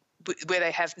disability where they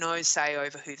have no say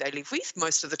over who they live with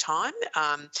most of the time.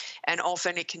 And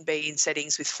often it can be in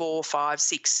settings with 4, 5,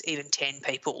 6, even 10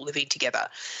 people living together.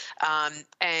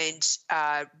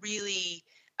 Really,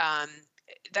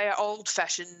 they are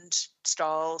old-fashioned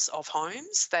styles of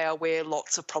homes. They are where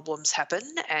lots of problems happen,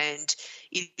 and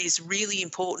it is really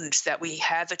important that we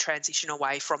have a transition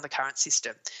away from the current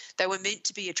system. They were meant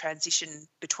to be a transition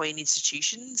between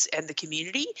institutions and the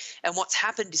community, and what's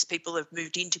happened is people have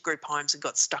moved into group homes and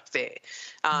got stuck there.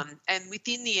 And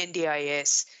within the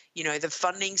NDIS, the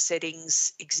funding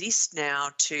settings exist now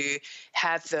to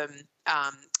have them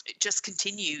just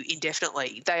continue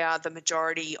indefinitely. They are the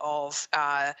majority of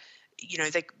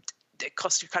they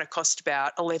cost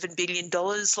about $11 billion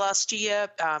last year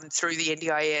through the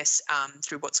NDIS,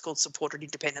 through what's called supported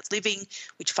independent living,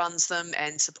 which funds them,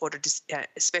 and supported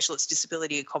specialist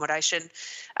disability accommodation.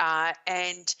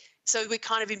 And so we're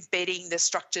kind of embedding the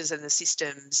structures and the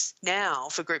systems now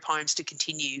for group homes to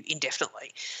continue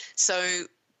indefinitely. So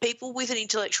people with an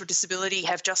intellectual disability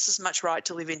have just as much right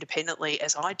to live independently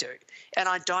as I do. And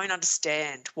I don't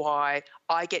understand why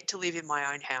I get to live in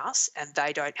my own house and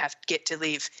they don't get to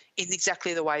live in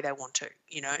exactly the way they want to,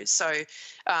 So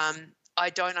I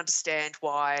don't understand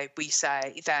why we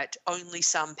say that only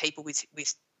some people with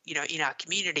in our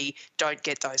community don't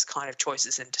get those kind of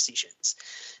choices and decisions.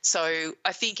 So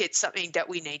I think it's something that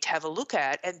we need to have a look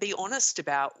at and be honest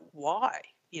about why,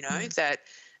 that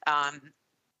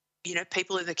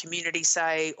people in the community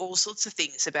say all sorts of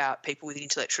things about people with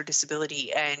intellectual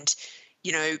disability and,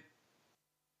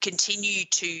 continue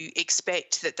to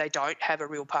expect that they don't have a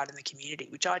real part in the community,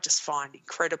 which I just find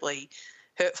incredibly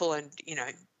hurtful. And,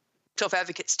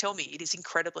 self-advocates tell me it is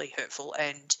incredibly hurtful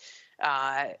and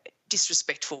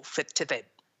disrespectful to them.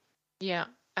 Yeah,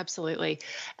 absolutely.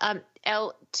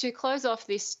 Elle, to close off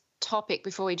this topic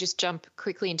before we just jump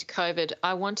quickly into COVID,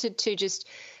 I wanted to just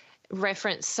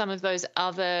reference some of those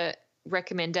other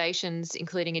recommendations,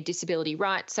 including a Disability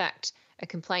Rights Act, a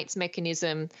complaints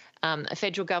mechanism, a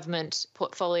federal government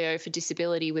portfolio for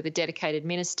disability with a dedicated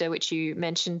minister, which you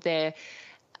mentioned there.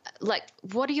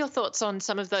 What are your thoughts on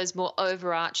some of those more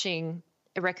overarching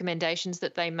recommendations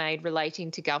that they made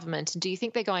relating to government? And do you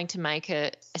think they're going to make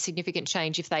a significant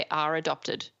change if they are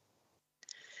adopted?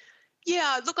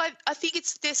 Yeah, look, I think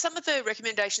there's some of the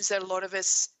recommendations that a lot of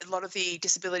the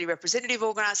disability representative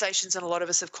organisations and a lot of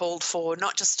us have called for,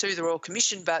 not just through the Royal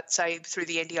Commission, but say through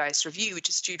the NDIS review, which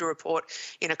is due to report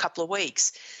in a couple of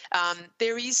weeks.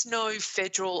 There is no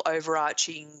federal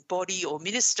overarching body or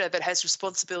minister that has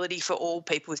responsibility for all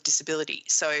people with disability.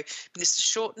 So Minister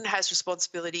Shorten has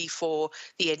responsibility for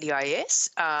the NDIS,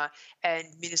 and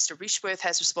Minister Rishworth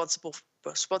has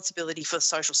responsibility for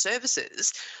social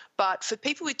services. But for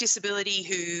people with disability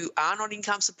who aren't on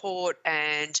income support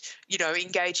and,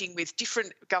 engaging with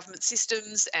different government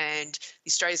systems and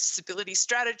Australia's disability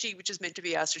strategy, which is meant to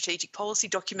be our strategic policy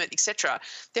document, etc.,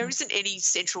 there isn't any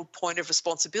central point of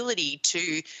responsibility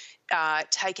to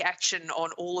take action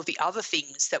on all of the other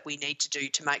things that we need to do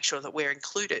to make sure that we're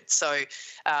included. So,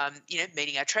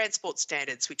 meeting our transport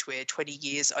standards, which we're 20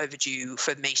 years overdue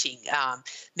for meeting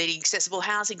accessible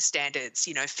housing standards,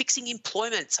 fixing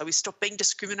employment so we stop being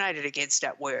discriminated against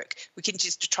at work. We can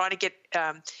just try to get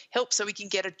help so we can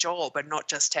get a job and not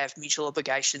just have mutual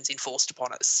obligations enforced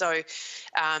upon us. So,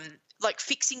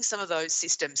 fixing some of those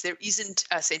systems, there isn't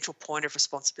a central point of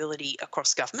responsibility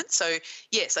across government. So,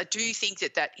 yes, I do think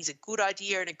that is a good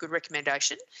idea and a good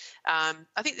recommendation.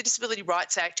 I think the Disability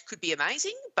Rights Act could be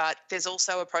amazing, but there's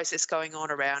also a process going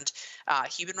on around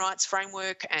human rights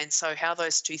framework, and so how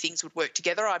those two things would work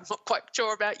together, I'm not quite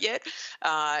sure about yet,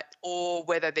 or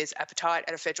whether there's appetite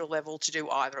at a federal level to do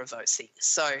either of those things.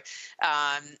 So,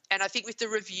 and I think with the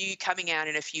review coming out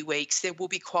in a few weeks, there will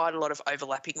be quite a lot of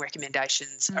overlapping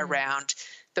recommendations around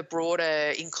the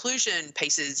broader inclusion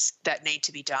pieces that need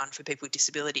to be done for people with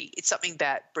disability. It's something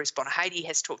that Bruce Bonahady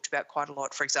has talked about quite a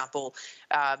lot. For example,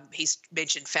 he's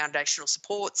mentioned foundational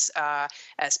supports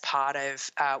as part of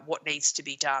what needs to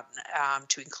be done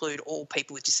to include all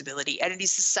people with disability. And it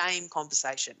is the same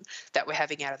conversation that we're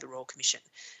having out of the Royal Commission.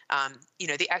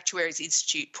 The Actuaries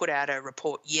Institute put out a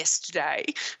report yesterday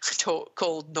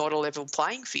called Not a Level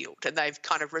Playing Field, and they've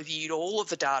kind of reviewed all of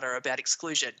the data about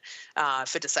exclusion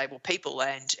for disabled people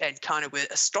and kind of were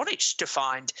astonished to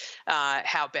find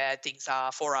how bad things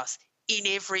are for us in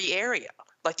every area.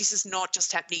 Like, this is not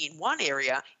just happening in one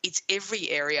area, it's every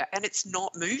area, and it's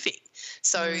not moving.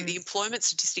 So the employment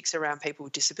statistics around people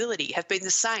with disability have been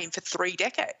the same for 3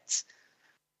 decades.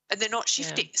 And they're not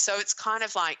shifting. Yeah. So it's kind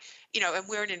of like, and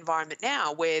we're in an environment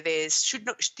now where there should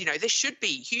be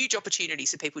huge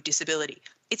opportunities for people with disability.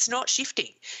 It's not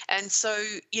shifting. And so,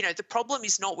 the problem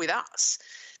is not with us.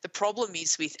 The problem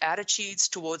is with attitudes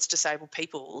towards disabled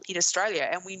people in Australia,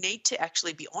 and we need to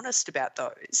actually be honest about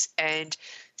those and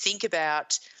think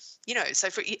about, so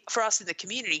for us in the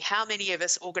community, how many of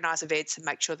us organise events and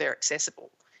make sure they're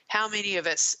accessible? How many of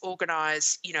us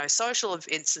organise, social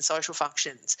events and social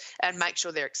functions and make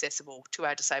sure they're accessible to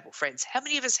our disabled friends? How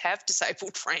many of us have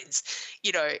disabled friends?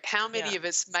 How many of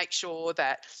us make sure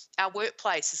that our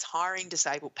workplace is hiring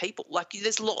disabled people? Like,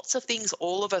 there's lots of things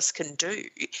all of us can do.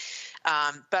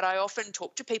 But I often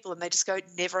talk to people and they just go, it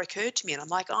never occurred to me. And I'm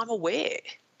like, I'm aware,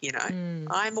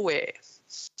 I'm aware.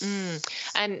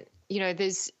 And,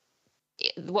 there's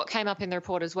what came up in the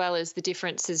report as well is the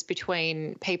differences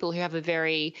between people who have a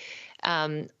very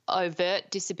overt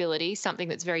disability, something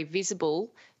that's very visible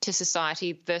to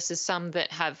society, versus some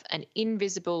that have an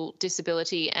invisible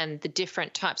disability, and the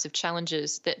different types of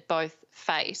challenges that both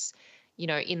face,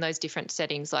 in those different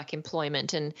settings like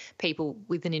employment. And people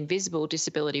with an invisible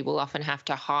disability will often have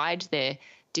to hide their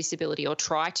disability or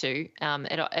try to.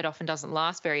 It often doesn't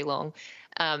last very long,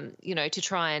 to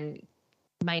try and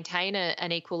maintain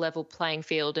an equal level playing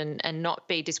field and not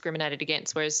be discriminated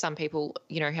against, whereas some people,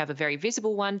 who have a very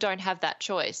visible one don't have that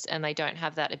choice and they don't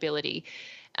have that ability.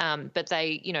 But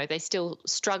they're still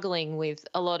struggling with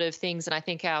a lot of things. And I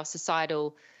think our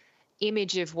societal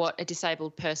image of what a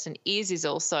disabled person is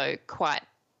also quite,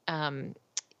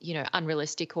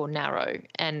 unrealistic or narrow.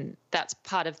 And that's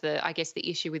part of the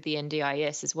issue with the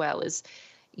NDIS as well is,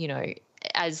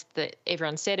 as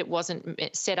everyone said, it wasn't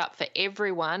set up for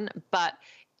everyone, but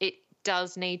it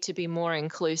does need to be more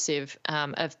inclusive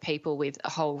of people with a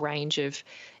whole range of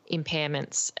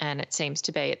impairments, and it seems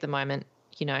to be at the moment,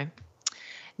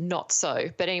 not so.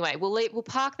 But anyway, we'll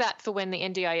park that for when the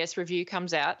NDIS review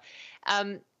comes out.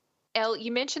 Elle,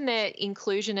 you mentioned their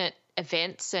inclusion at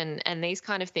events and these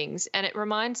kind of things, and it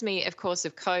reminds me, of course,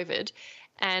 of COVID,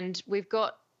 and we've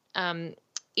got major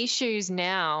issues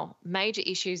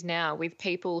now with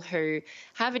people who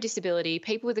have a disability,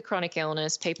 people with a chronic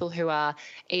illness, people who are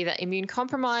either immune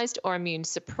compromised or immune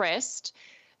suppressed,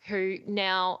 who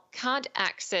now can't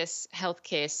access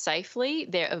healthcare safely.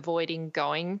 They're avoiding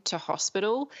going to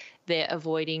hospital. They're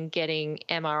avoiding getting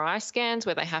MRI scans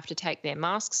where they have to take their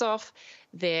masks off.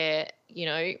 They're,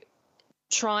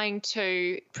 trying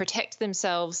to protect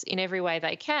themselves in every way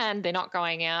they can. They're not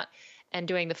going out and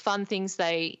doing the fun things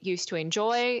they used to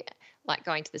enjoy, like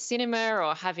going to the cinema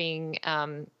or having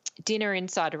dinner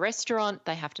inside a restaurant.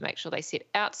 They have to make sure they sit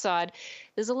outside.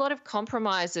 There's a lot of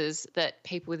compromises that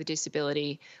people with a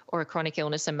disability or a chronic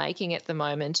illness are making at the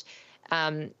moment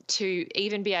to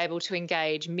even be able to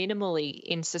engage minimally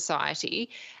in society.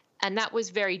 And that was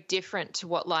very different to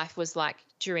what life was like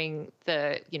during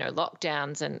the,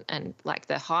 lockdowns and like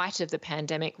the height of the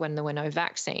pandemic when there were no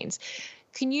vaccines.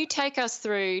 Can you take us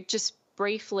through just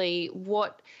briefly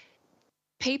what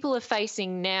people are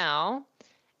facing now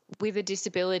with a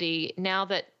disability, now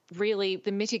that really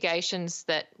the mitigations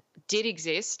that did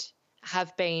exist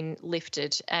have been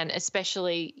lifted, and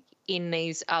especially in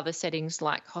these other settings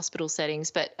like hospital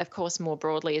settings, but of course more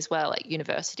broadly as well at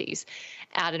universities,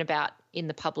 out and about in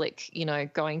the public,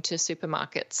 going to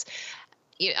supermarkets.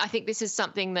 I think this is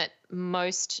something that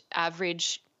most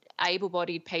average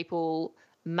able-bodied people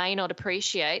may not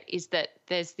appreciate, is that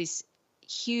there's this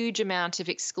huge amount of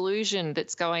exclusion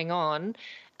that's going on,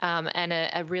 and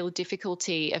a real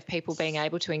difficulty of people being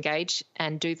able to engage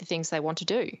and do the things they want to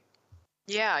do.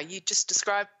 Yeah, you just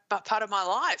described part of my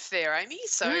life there, Amy.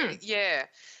 So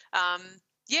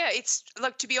it's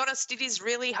like, to be honest, it is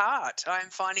really hard. I'm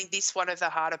finding this one of the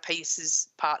harder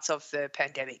parts of the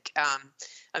pandemic.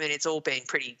 I mean, it's all been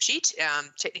pretty shit,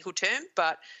 technical term,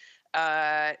 but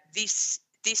this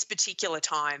particular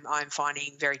time I'm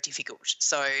finding very difficult.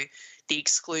 So the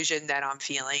exclusion that I'm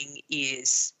feeling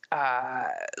is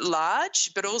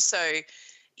large, but also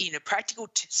in a practical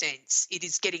sense, it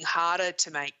is getting harder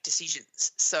to make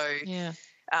decisions. So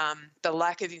the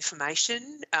lack of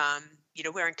information,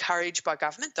 we're encouraged by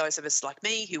government, those of us like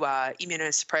me who are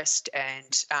immunosuppressed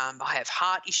and I have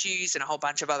heart issues and a whole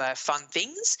bunch of other fun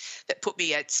things that put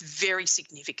me at very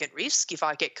significant risk if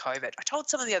I get COVID. I told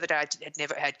someone the other day I had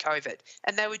never had COVID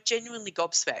and they were genuinely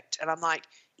gobsmacked. And I'm like,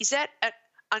 is that an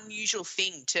unusual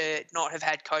thing to not have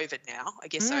had COVID now? I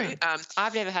guess so.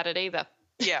 I've never had it either.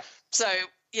 Yeah. So,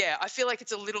 I feel like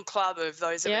it's a little club of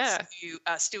those of us who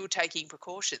are still taking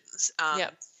precautions.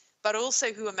 But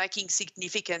also who are making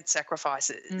significant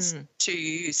sacrifices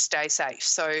to stay safe.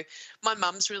 So my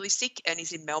mum's really sick and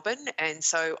is in Melbourne, and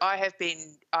so I have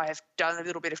done a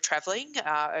little bit of travelling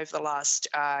over the last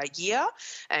year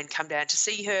and come down to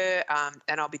see her,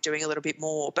 and I'll be doing a little bit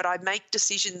more. But I make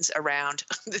decisions around.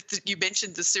 You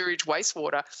mentioned the sewage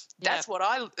wastewater. That's what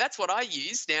I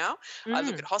use now. I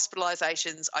look at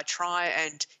hospitalisations. I try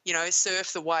and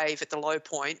surf the wave at the low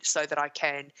point so that I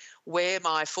can wear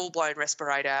my full-blown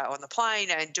respirator on the plane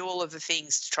and do all of the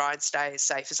things to try and stay as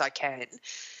safe as I can,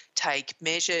 take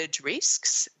measured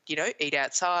risks, eat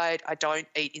outside. I don't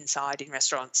eat inside in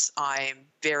restaurants. I'm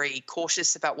very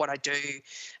cautious about what I do.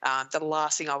 The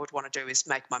last thing I would want to do is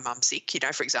make my mum sick,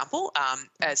 for example,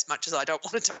 as much as I don't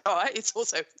want to die. It's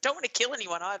also don't want to kill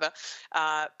anyone either.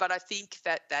 But I think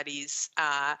that is,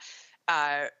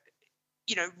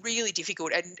 really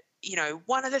difficult. And,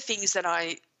 one of the things that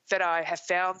I have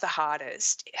found the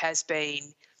hardest has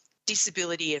been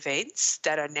disability events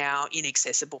that are now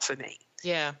inaccessible for me.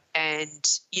 Yeah. And,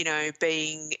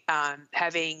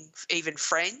 having even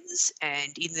friends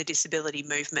and in the disability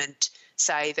movement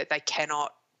say that they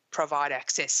cannot provide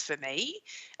access for me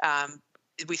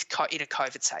in a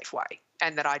COVID safe way,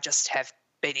 and that I just have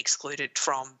been excluded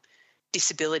from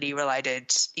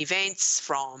disability-related events,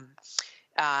 from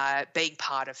being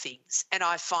part of things. And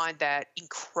I find that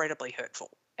incredibly hurtful.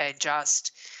 And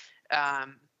just,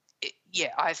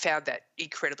 I found that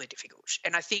incredibly difficult.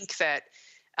 And I think that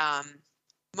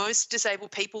lots of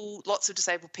disabled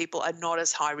people are not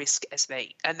as high risk as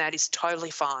me, and that is totally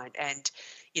fine. And,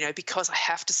 because I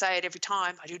have to say it every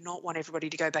time, I do not want everybody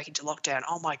to go back into lockdown.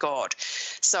 Oh, my God.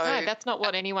 So no, that's not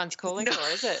what anyone's calling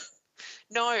for, is it?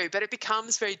 No, but it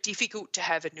becomes very difficult to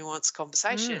have a nuanced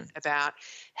conversation about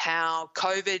how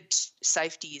COVID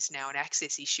safety is now an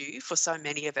access issue for so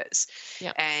many of us.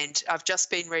 Yep. And I've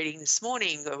just been reading this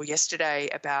morning or yesterday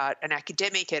about an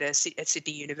academic at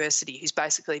Sydney University who's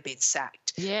basically been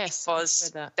sacked. Yes,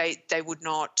 because they would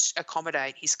not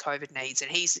accommodate his COVID needs.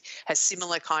 And he has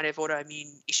similar kind of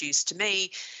autoimmune issues to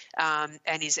me,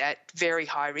 and is at very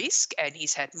high risk. And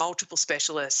he's had multiple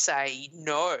specialists say,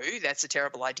 no, that's a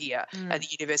terrible idea. And the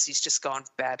university's just gone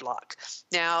bad luck.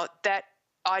 Now, that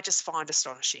I just find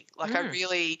astonishing. Like, I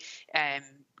really am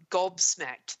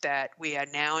gobsmacked that we are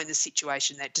now in the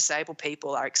situation that disabled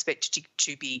people are expected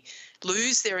to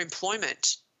lose their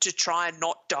employment to try and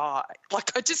not die.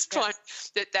 Like, I just find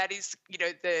that is,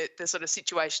 the sort of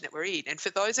situation that we're in. And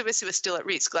for those of us who are still at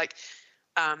risk, like,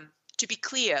 to be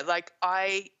clear, like,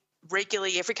 I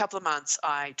regularly, every couple of months,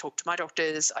 I talk to my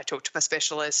doctors, I talk to my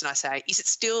specialists, and I say, is it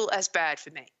still as bad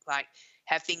for me? Like,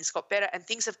 have things got better? And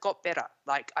things have got better.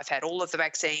 Like, I've had all of the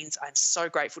vaccines. I'm so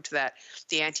grateful to that.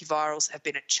 The antivirals have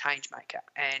been a change maker,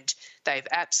 and they've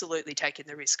absolutely taken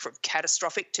the risk from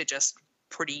catastrophic to just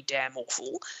pretty damn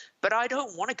awful. But I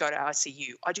don't want to go to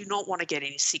ICU. I do not want to get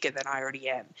any sicker than I already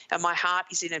am. And my heart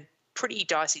is in a pretty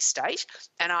dicey state,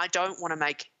 and I don't want to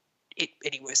make it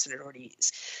any worse than it already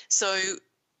is. So,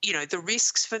 the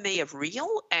risks for me are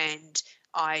real, and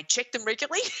I check them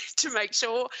regularly to make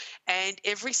sure. And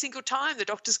every single time the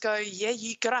doctors go,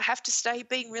 you're going to have to stay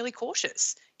being really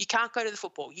cautious. You can't go to the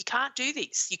football. You can't do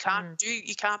this. You can't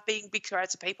be in big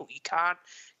crowds of people. You can't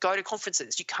go to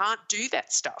conferences. You can't do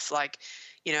that stuff. Like,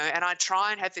 and I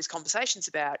try and have these conversations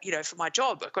about, for my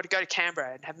job, I've got to go to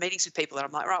Canberra and have meetings with people. And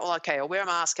I'm like, right, well, okay, I'll wear a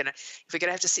mask. And if we're going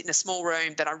to have to sit in a small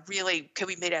room, then can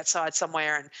we meet outside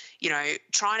somewhere? And,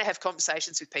 trying to have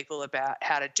conversations with people about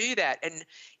how to do that. And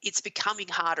it's becoming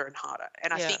harder and harder.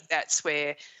 And I think that's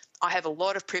where I have a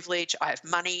lot of privilege. I have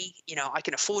money, I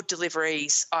can afford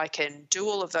deliveries. I can do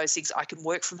all of those things. I can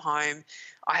work from home.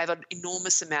 I have an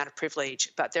enormous amount of privilege,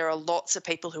 but there are lots of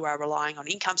people who are relying on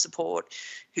income support,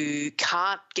 who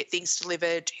can't get things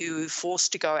delivered, who are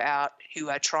forced to go out, who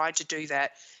are trying to do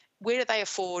that. Where do they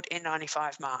afford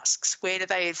N95 masks? Where do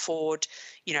they afford,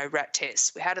 RAT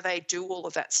tests? How do they do all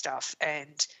of that stuff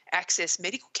and access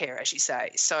medical care, as you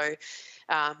say? So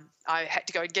I had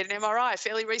to go and get an MRI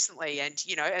fairly recently, and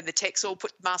the techs all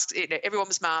put masks. Everyone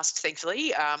was masked,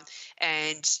 thankfully,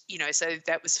 so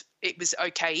it was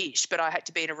okay-ish. But I had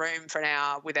to be in a room for an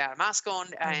hour without a mask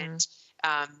on, and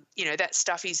that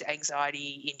stuff is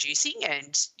anxiety-inducing.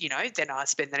 And then I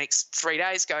spend the next 3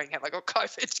 days going, "Have I got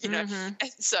COVID?"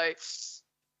 And so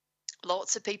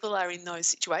lots of people are in those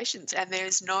situations, and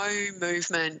there's no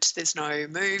movement, there's no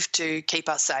move to keep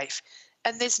us safe.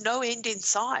 And there's no end in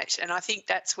sight. And I think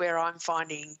that's where I'm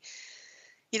finding,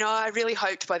 I really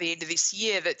hoped by the end of this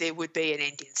year that there would be an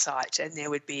end in sight and there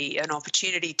would be an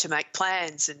opportunity to make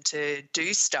plans and to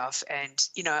do stuff. And,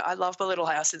 I love my little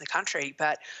house in the country,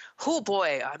 but, oh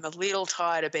boy, I'm a little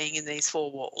tired of being in these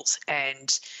four walls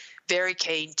and very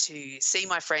keen to see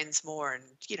my friends more and,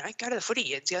 go to the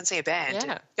footy and go and see a band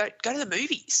and go to the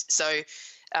movies. So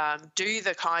do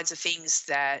the kinds of things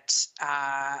that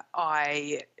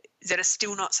that are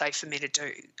still not safe for me to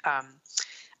do.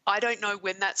 I don't know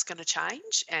when that's going to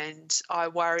change, and I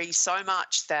worry so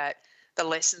much that the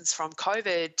lessons from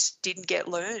COVID didn't get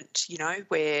learned,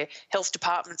 where health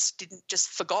departments didn't just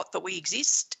forgot that we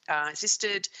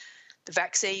existed. The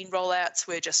vaccine rollouts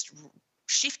were just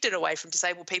shifted away from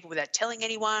disabled people without telling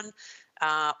anyone.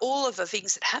 All of the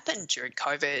things that happened during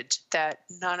COVID, that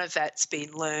none of that's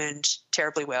been learned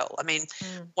terribly well. I mean,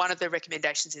 one of the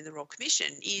recommendations in the Royal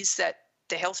Commission is that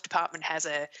the health department has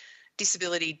a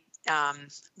disability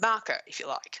marker, if you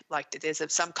like there's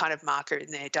some kind of marker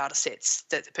in their data sets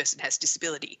that the person has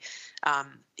disability.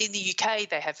 In the UK,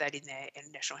 they have that in their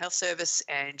National Health Service,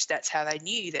 and that's how they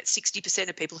knew that 60%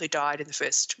 of people who died in the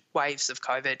first waves of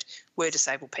COVID were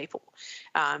disabled people.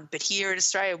 But here in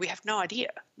Australia, we have no idea.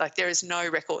 There is no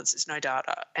records, there's no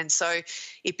data. And so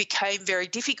it became very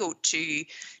difficult to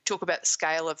talk about the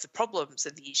scale of the problems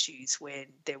and the issues when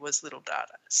there was little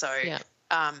data. So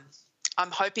I'm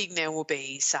hoping there will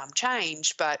be some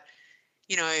change, but,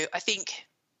 I think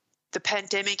the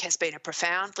pandemic has been a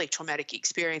profoundly traumatic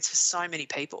experience for so many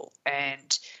people,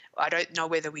 and I don't know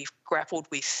whether we've grappled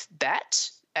with that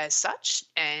as such.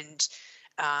 And,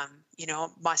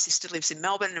 my sister lives in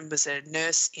Melbourne and was a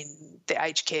nurse in the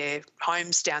aged care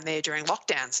homes down there during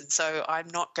lockdowns, and so I'm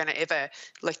not going to ever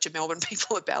lecture Melbourne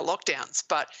people about lockdowns,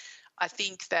 but I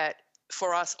think that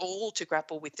for us all to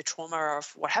grapple with the trauma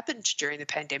of what happened during the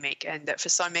pandemic, and that for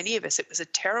so many of us it was a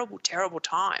terrible, terrible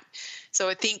time. So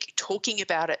I think talking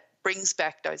about it brings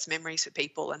back those memories for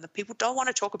people, and the people don't want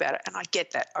to talk about it, and I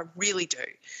get that, I really do.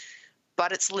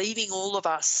 But it's leaving all of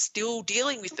us still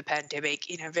dealing with the pandemic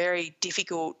in a very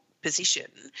difficult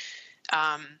position,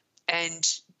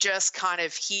 and just kind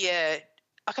of here,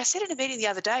 like I said in a meeting the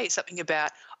other day, something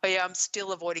about, I'm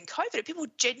still avoiding COVID. People were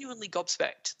genuinely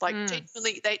gobsmacked.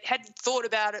 Genuinely, they hadn't thought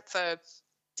about it for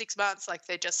 6 months.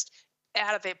 They're just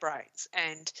out of their brains.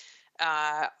 And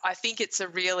I think it's a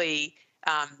really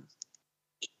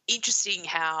interesting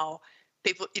how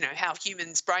people, how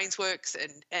humans' brains works,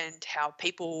 and how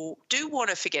people do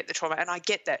want to forget the trauma. And I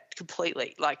get that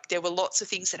completely. There were lots of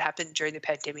things that happened during the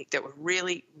pandemic that were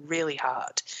really, really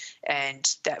hard,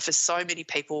 and that for so many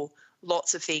people,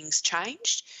 lots of things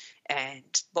changed,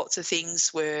 and lots of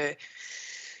things were,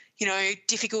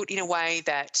 difficult in a way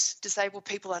that disabled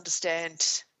people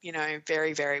understand,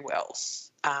 very, very well.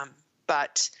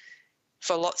 But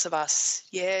for lots of us,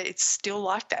 it's still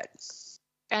like that.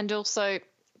 And also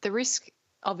the risk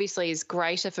obviously is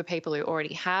greater for people who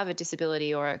already have a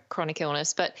disability or a chronic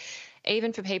illness, but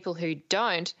even for people who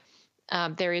don't,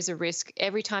 there is a risk.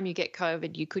 Every time you get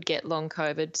COVID, you could get long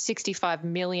COVID. 65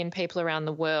 million people around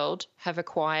the world have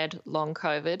acquired long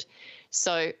COVID.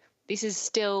 So this is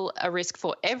still a risk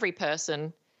for every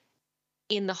person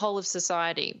in the whole of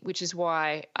society, which is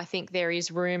why I think there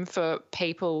is room for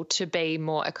people to be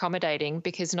more accommodating,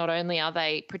 because not only are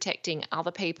they protecting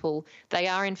other people, they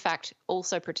are in fact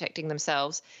also protecting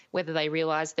themselves, whether they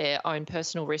realise their own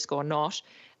personal risk or not.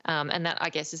 And that, I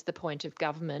guess, is the point of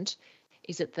government,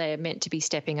 is that they're meant to be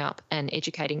stepping up and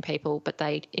educating people, but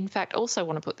they in fact also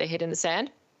want to put their head in the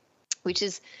sand, which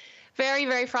is very,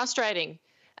 very frustrating.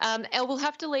 Elle, we'll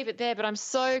have to leave it there, but I'm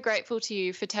so grateful to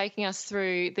you for taking us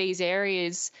through these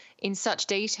areas in such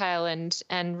detail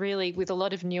and really with a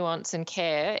lot of nuance and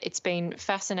care. It's been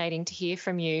fascinating to hear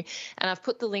from you. And I've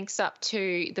put the links up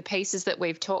to the pieces that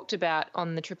we've talked about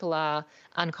on the Triple R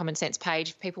Uncommon Sense page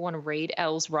if people want to read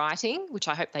Elle's writing, which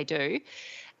I hope they do.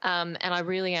 And I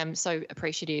really am so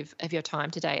appreciative of your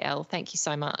time today, Elle. Thank you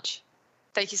so much.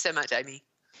 Thank you so much, Amy.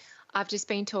 I've just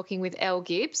been talking with Elle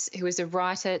Gibbs, who is a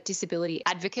writer, disability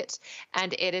advocate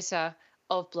and editor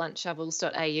of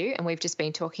bluntshovels.au, and we've just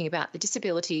been talking about the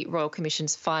Disability Royal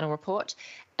Commission's final report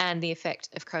and the effect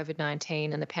of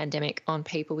COVID-19 and the pandemic on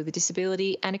people with a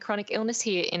disability and a chronic illness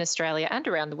here in Australia and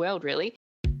around the world, really.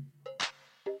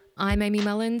 I'm Amy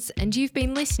Mullins, and you've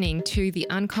been listening to the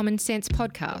Uncommon Sense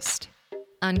podcast.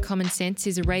 Uncommon Sense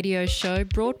is a radio show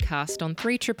broadcast on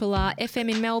 3RRR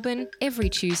FM in Melbourne every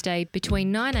Tuesday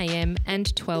between 9am and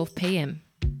 12pm.